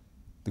threatened.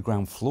 The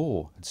ground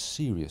floor had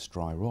serious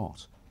dry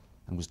rot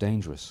and was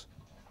dangerous.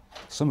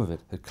 Some of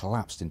it had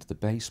collapsed into the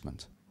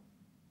basement.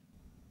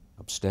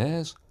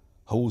 Upstairs,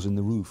 holes in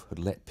the roof had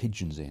let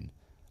pigeons in,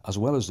 as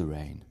well as the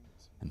rain,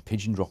 and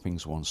pigeon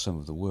droppings were on some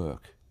of the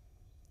work.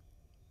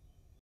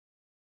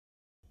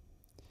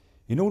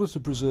 In order to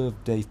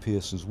preserve Dave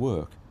Pearson's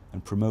work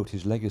and promote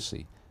his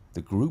legacy,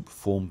 the group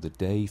formed the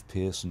Dave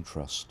Pearson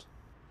Trust.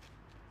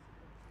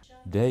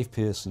 Dave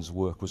Pearson's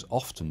work was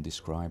often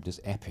described as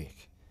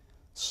epic.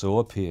 So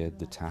appeared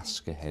the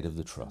task ahead of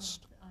the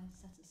Trust.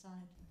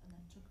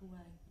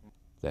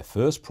 Their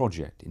first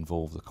project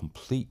involved the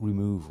complete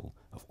removal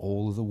of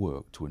all of the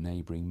work to a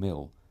neighbouring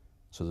mill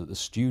so that the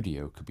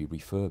studio could be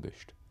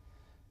refurbished,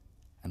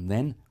 and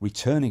then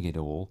returning it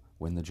all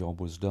when the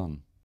job was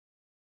done.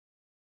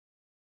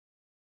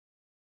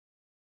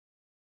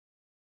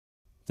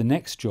 The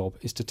next job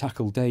is to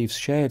tackle Dave's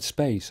shared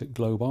space at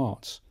Globe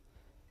Arts.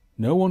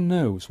 No one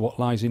knows what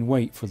lies in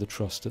wait for the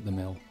Trust at the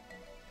mill,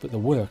 but the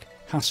work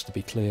has to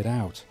be cleared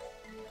out.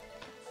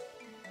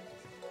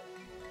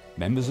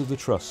 Members of the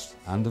Trust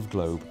and of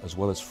Globe, as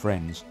well as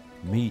friends,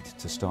 meet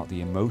to start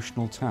the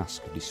emotional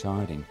task of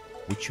deciding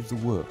which of the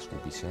works will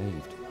be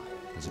saved,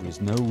 as there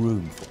is no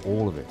room for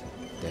all of it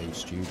at Dave's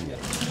studio.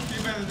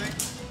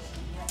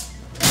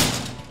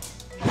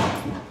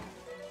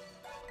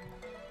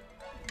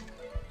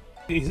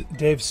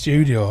 Dave's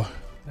studio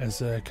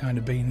has kind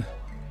of been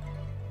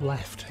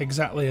left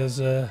exactly as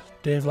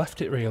Dave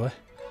left it, really,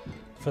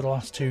 for the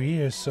last 2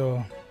 years,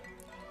 so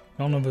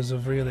none of us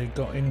have really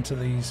got into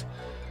these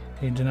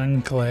hidden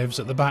enclaves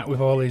at the back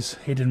with all his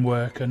hidden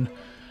work, and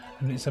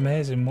it's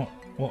amazing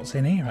what's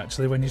in here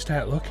actually when you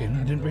start looking.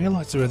 I didn't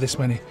realise there were this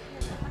many.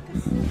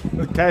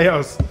 The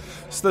chaos.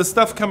 So there's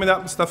stuff coming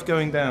up and stuff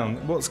going down.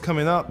 What's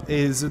coming up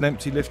is an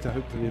empty lifter,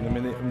 hopefully in a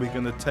minute, and we're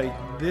going to take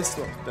this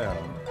lot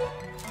down.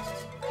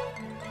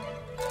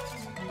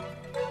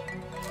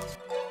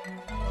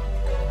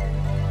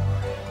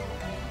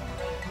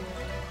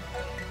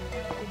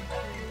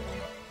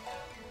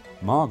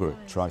 Margaret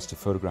tries to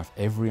photograph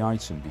every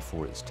item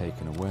before it's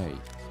taken away,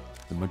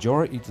 the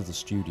majority to the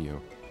studio,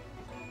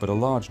 but a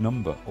large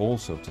number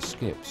also to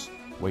skips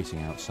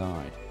waiting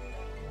outside.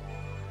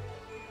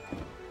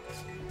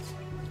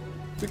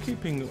 We're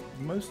keeping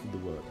most of the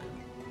work.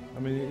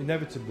 I mean,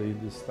 inevitably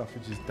there's stuff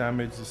which is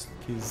damaged,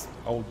 his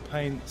old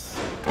paints,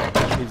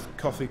 his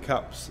coffee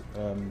cups,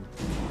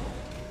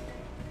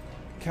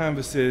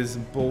 canvases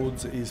and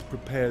boards that he's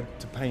prepared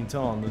to paint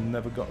on and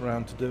never got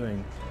around to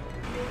doing.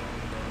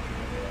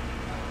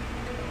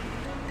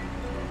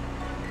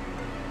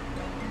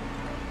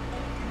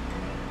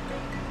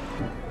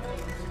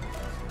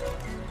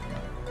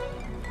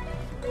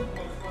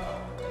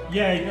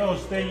 Yeah, he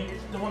does. The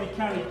one he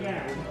carried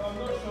down. I'm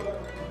not sure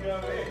that could go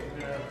in.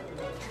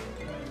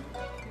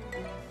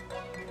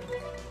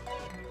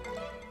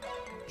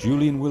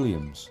 Julian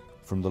Williams,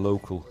 from the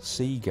local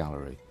Sea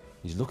Gallery,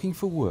 is looking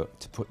for work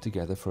to put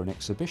together for an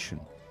exhibition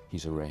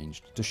he's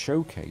arranged to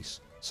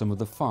showcase some of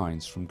the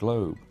finds from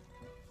Globe.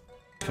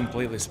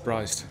 Completely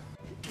surprised.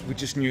 We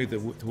just knew that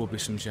there would be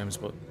some gems,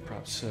 but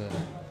perhaps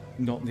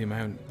not the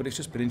amount. But it's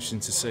just been interesting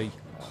to see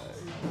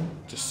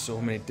just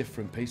so many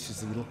different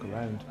pieces as we look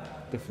around,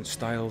 different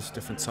styles,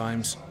 different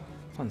times.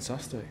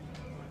 Fantastic.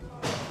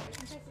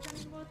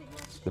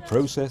 The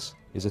process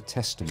is a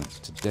testament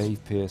to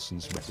Dave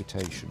Pearson's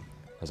reputation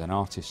as an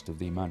artist of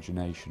the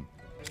imagination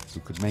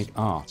who could make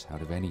art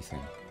out of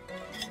anything.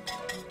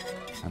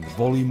 And the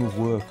volume of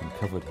work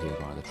uncovered here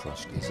by the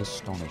Trust is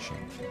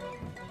astonishing.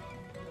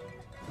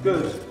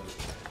 Good.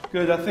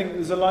 Good. I think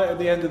there's a light at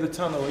the end of the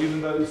tunnel, even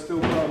though there's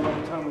still quite a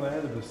long tunnel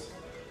ahead of us.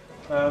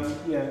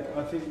 Yeah,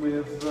 I think we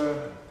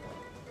have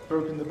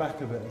broken the back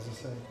of it, as I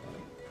say.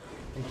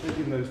 I'm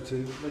taking those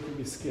two, they can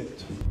be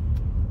skipped.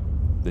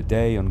 The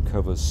day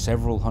uncovers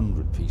several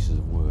hundred pieces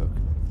of work,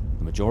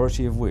 the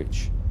majority of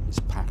which is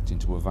packed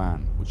into a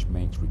van which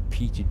makes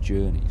repeated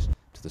journeys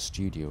to the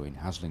studio in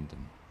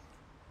Haslingden.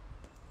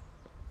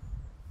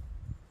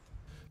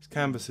 It's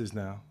canvases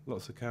now,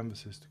 lots of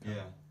canvases to come.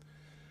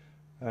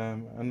 Yeah.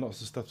 And lots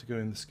of stuff to go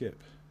in the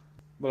skip.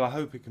 Well, I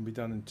hope it can be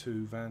done in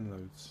 2 van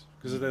loads,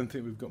 because I don't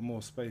think we've got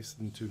more space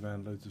than 2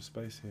 van loads of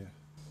space here.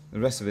 The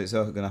rest of it's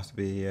all going to have to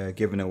be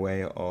given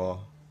away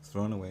or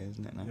thrown away,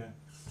 isn't it now? Yeah.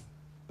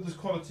 There's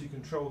quality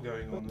control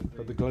going on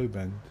at the Globe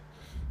end,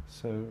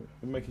 so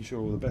we're making sure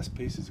all the best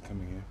pieces are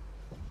coming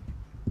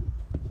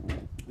here.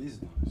 These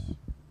are nice.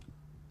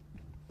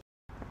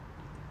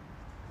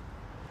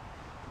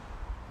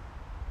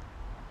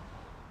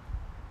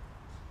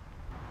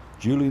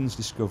 Julian's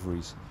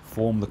discoveries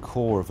form the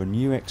core of a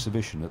new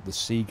exhibition at the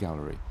Sea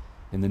Gallery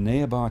in the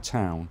nearby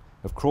town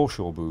of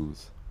Crawshaw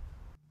Booth.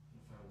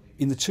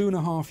 In the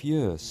 2.5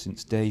 years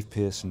since Dave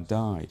Pearson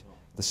died,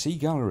 the Sea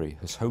Gallery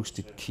has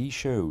hosted key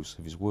shows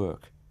of his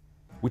work,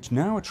 which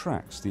now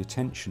attracts the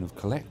attention of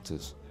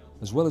collectors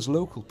as well as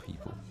local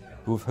people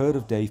who have heard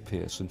of Dave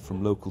Pearson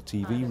from local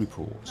TV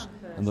reports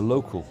and the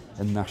local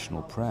and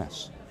national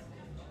press.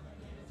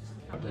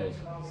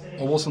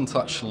 I wasn't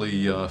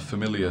actually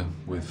familiar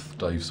with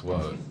Dave's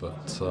work,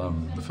 but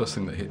the first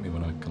thing that hit me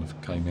when I kind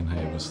of came in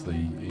here was the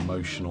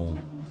emotional,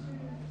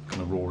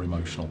 kind of raw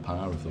emotional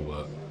power of the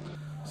work.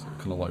 So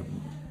kind of like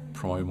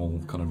primal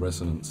kind of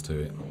resonance to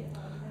it,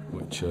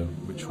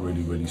 which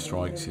really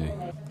strikes you.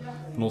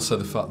 And also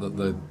the fact that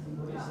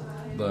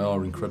they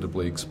are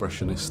incredibly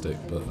expressionistic,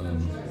 but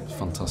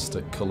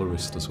fantastic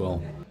colourist as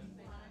well.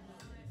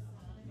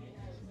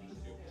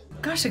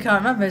 Gosh, I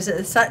can't remember. Is it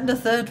the second or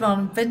third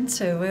one I've been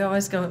to? We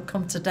always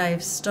come to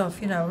Dave's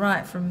stuff, you know,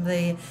 right from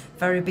the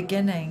very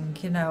beginning,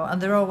 you know,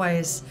 and they're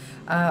always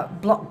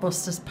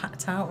blockbusters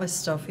packed out with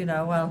stuff, you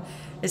know. Well,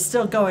 it's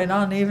still going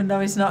on even though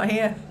he's not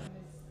here.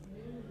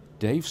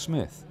 Dave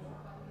Smith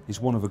is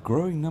one of a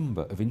growing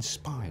number of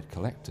inspired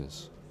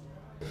collectors.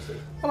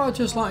 Well, I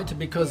just liked it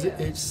because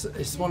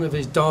it's one of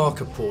his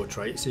darker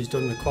portraits. He's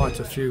done quite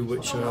a few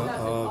which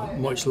are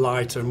much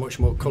lighter and much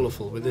more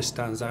colourful, but this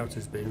stands out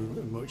as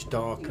being much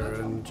darker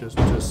and just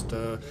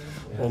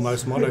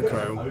almost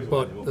monochrome.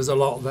 But there's a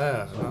lot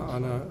there,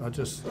 and I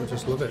just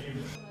love it.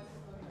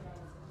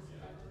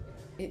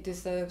 It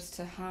deserves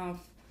to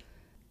have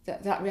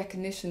that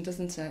recognition,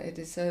 doesn't it? It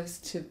deserves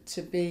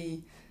to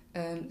be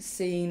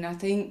seen. I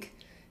think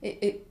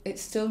it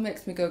still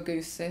makes me go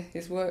goosey.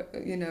 His work,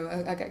 you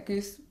know, I get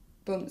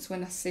goosebumps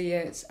when I see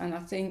it, and I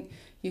think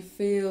you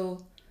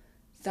feel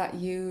that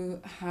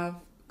you have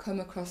come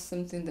across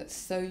something that's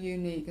so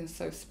unique and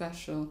so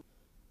special.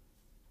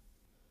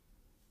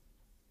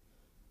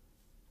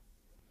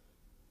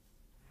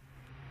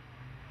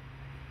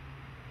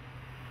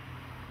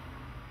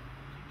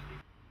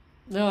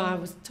 No, I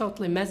was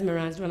totally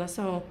mesmerised when I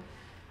saw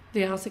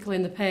the article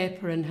in the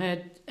paper and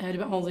heard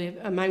about all the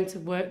amount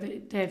of work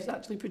that Dave's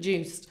actually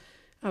produced.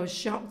 I was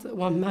shocked that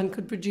one man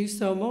could produce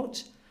so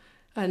much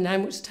and how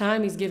much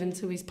time he's given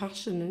to his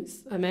passion.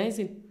 It's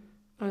amazing.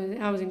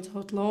 I was in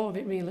total awe of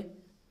it, really.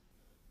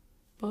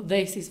 But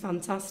this is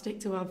fantastic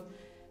to have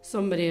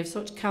somebody of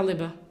such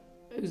calibre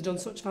who's done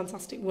such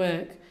fantastic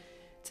work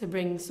to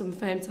bring some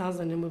fame to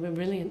Aslan, and we've been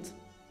brilliant.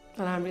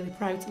 And I'm really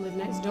proud to live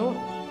next door.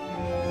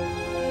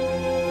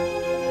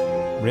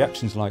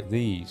 Reactions like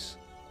these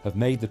have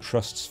made the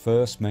Trust's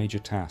first major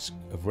task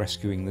of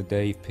rescuing the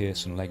Dave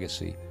Pearson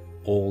legacy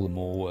all the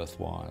more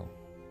worthwhile.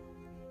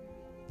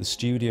 The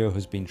studio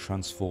has been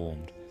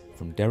transformed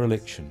from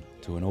dereliction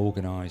to an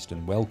organised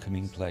and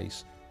welcoming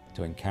place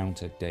to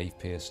encounter Dave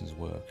Pearson's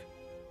work.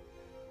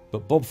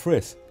 But Bob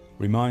Frith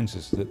reminds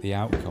us that the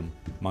outcome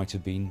might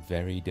have been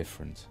very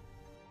different.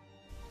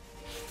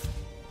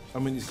 I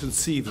mean, it's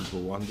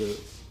conceivable under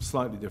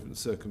slightly different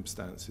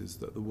circumstances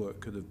that the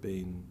work could have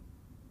been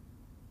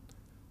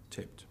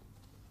tipped,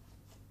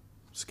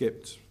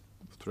 skipped,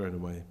 thrown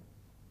away,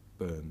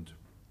 burned.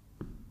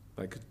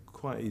 That could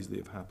quite easily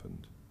have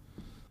happened.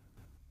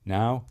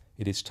 Now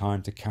it is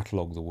time to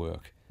catalogue the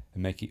work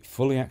and make it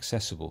fully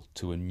accessible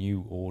to a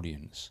new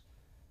audience.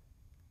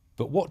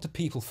 But what do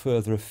people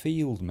further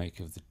afield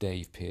make of the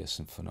Dave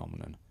Pearson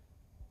phenomenon?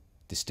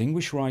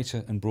 Distinguished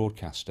writer and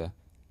broadcaster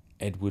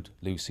Edward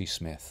Lucy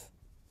Smith.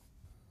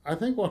 I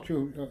think what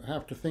you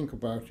have to think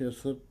about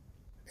is that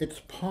it's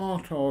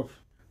part of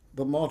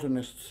the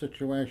modernist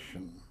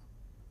situation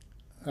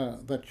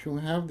that you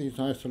have these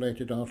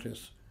isolated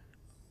artists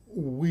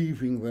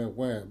weaving their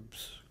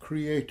webs,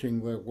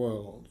 creating their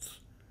worlds,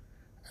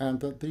 and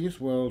that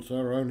these worlds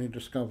are only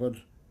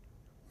discovered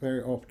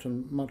very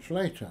often much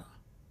later.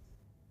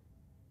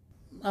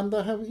 And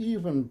there have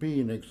even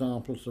been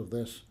examples of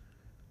this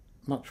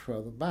much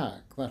further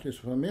back. That is,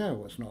 Vermeer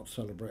was not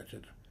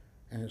celebrated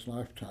in his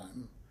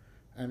lifetime,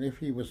 and if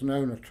he was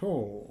known at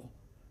all,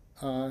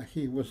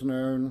 he was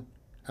known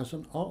as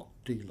an art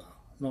dealer,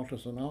 not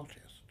as an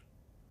artist.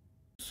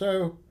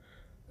 So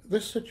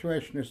this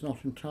situation is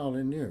not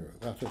entirely new,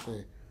 that of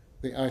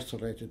the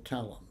isolated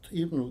talent.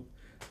 Even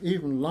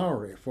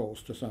Lowry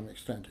falls to some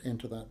extent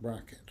into that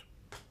bracket.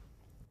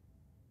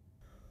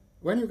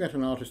 When you get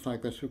an artist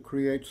like this who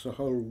creates a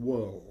whole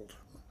world,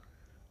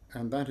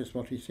 and that is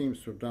what he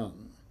seems to have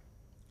done,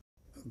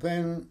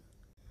 then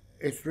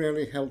it's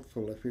really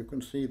helpful if you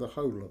can see the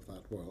whole of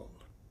that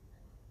world.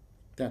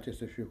 That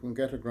is, if you can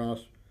get a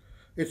grasp.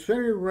 It's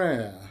very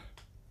rare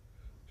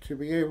to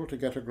be able to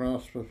get a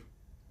grasp of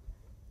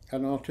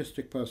an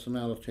artistic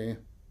personality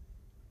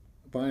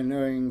by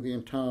knowing the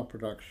entire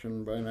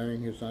production, by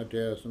knowing his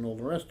ideas and all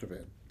the rest of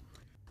it.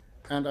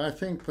 And I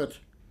think that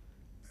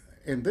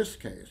in this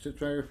case it's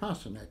very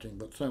fascinating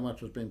that so much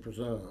has been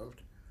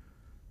preserved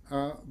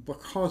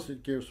because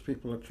it gives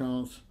people a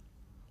chance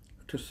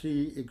to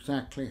see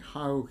exactly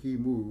how he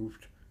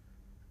moved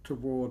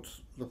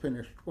towards the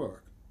finished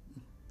work.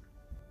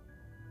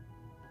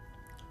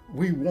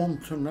 We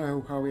want to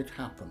know how it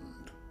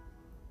happened.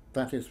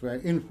 That is,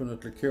 we're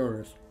infinitely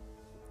curious.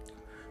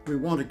 We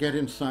want to get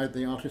inside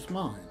the artist's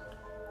mind.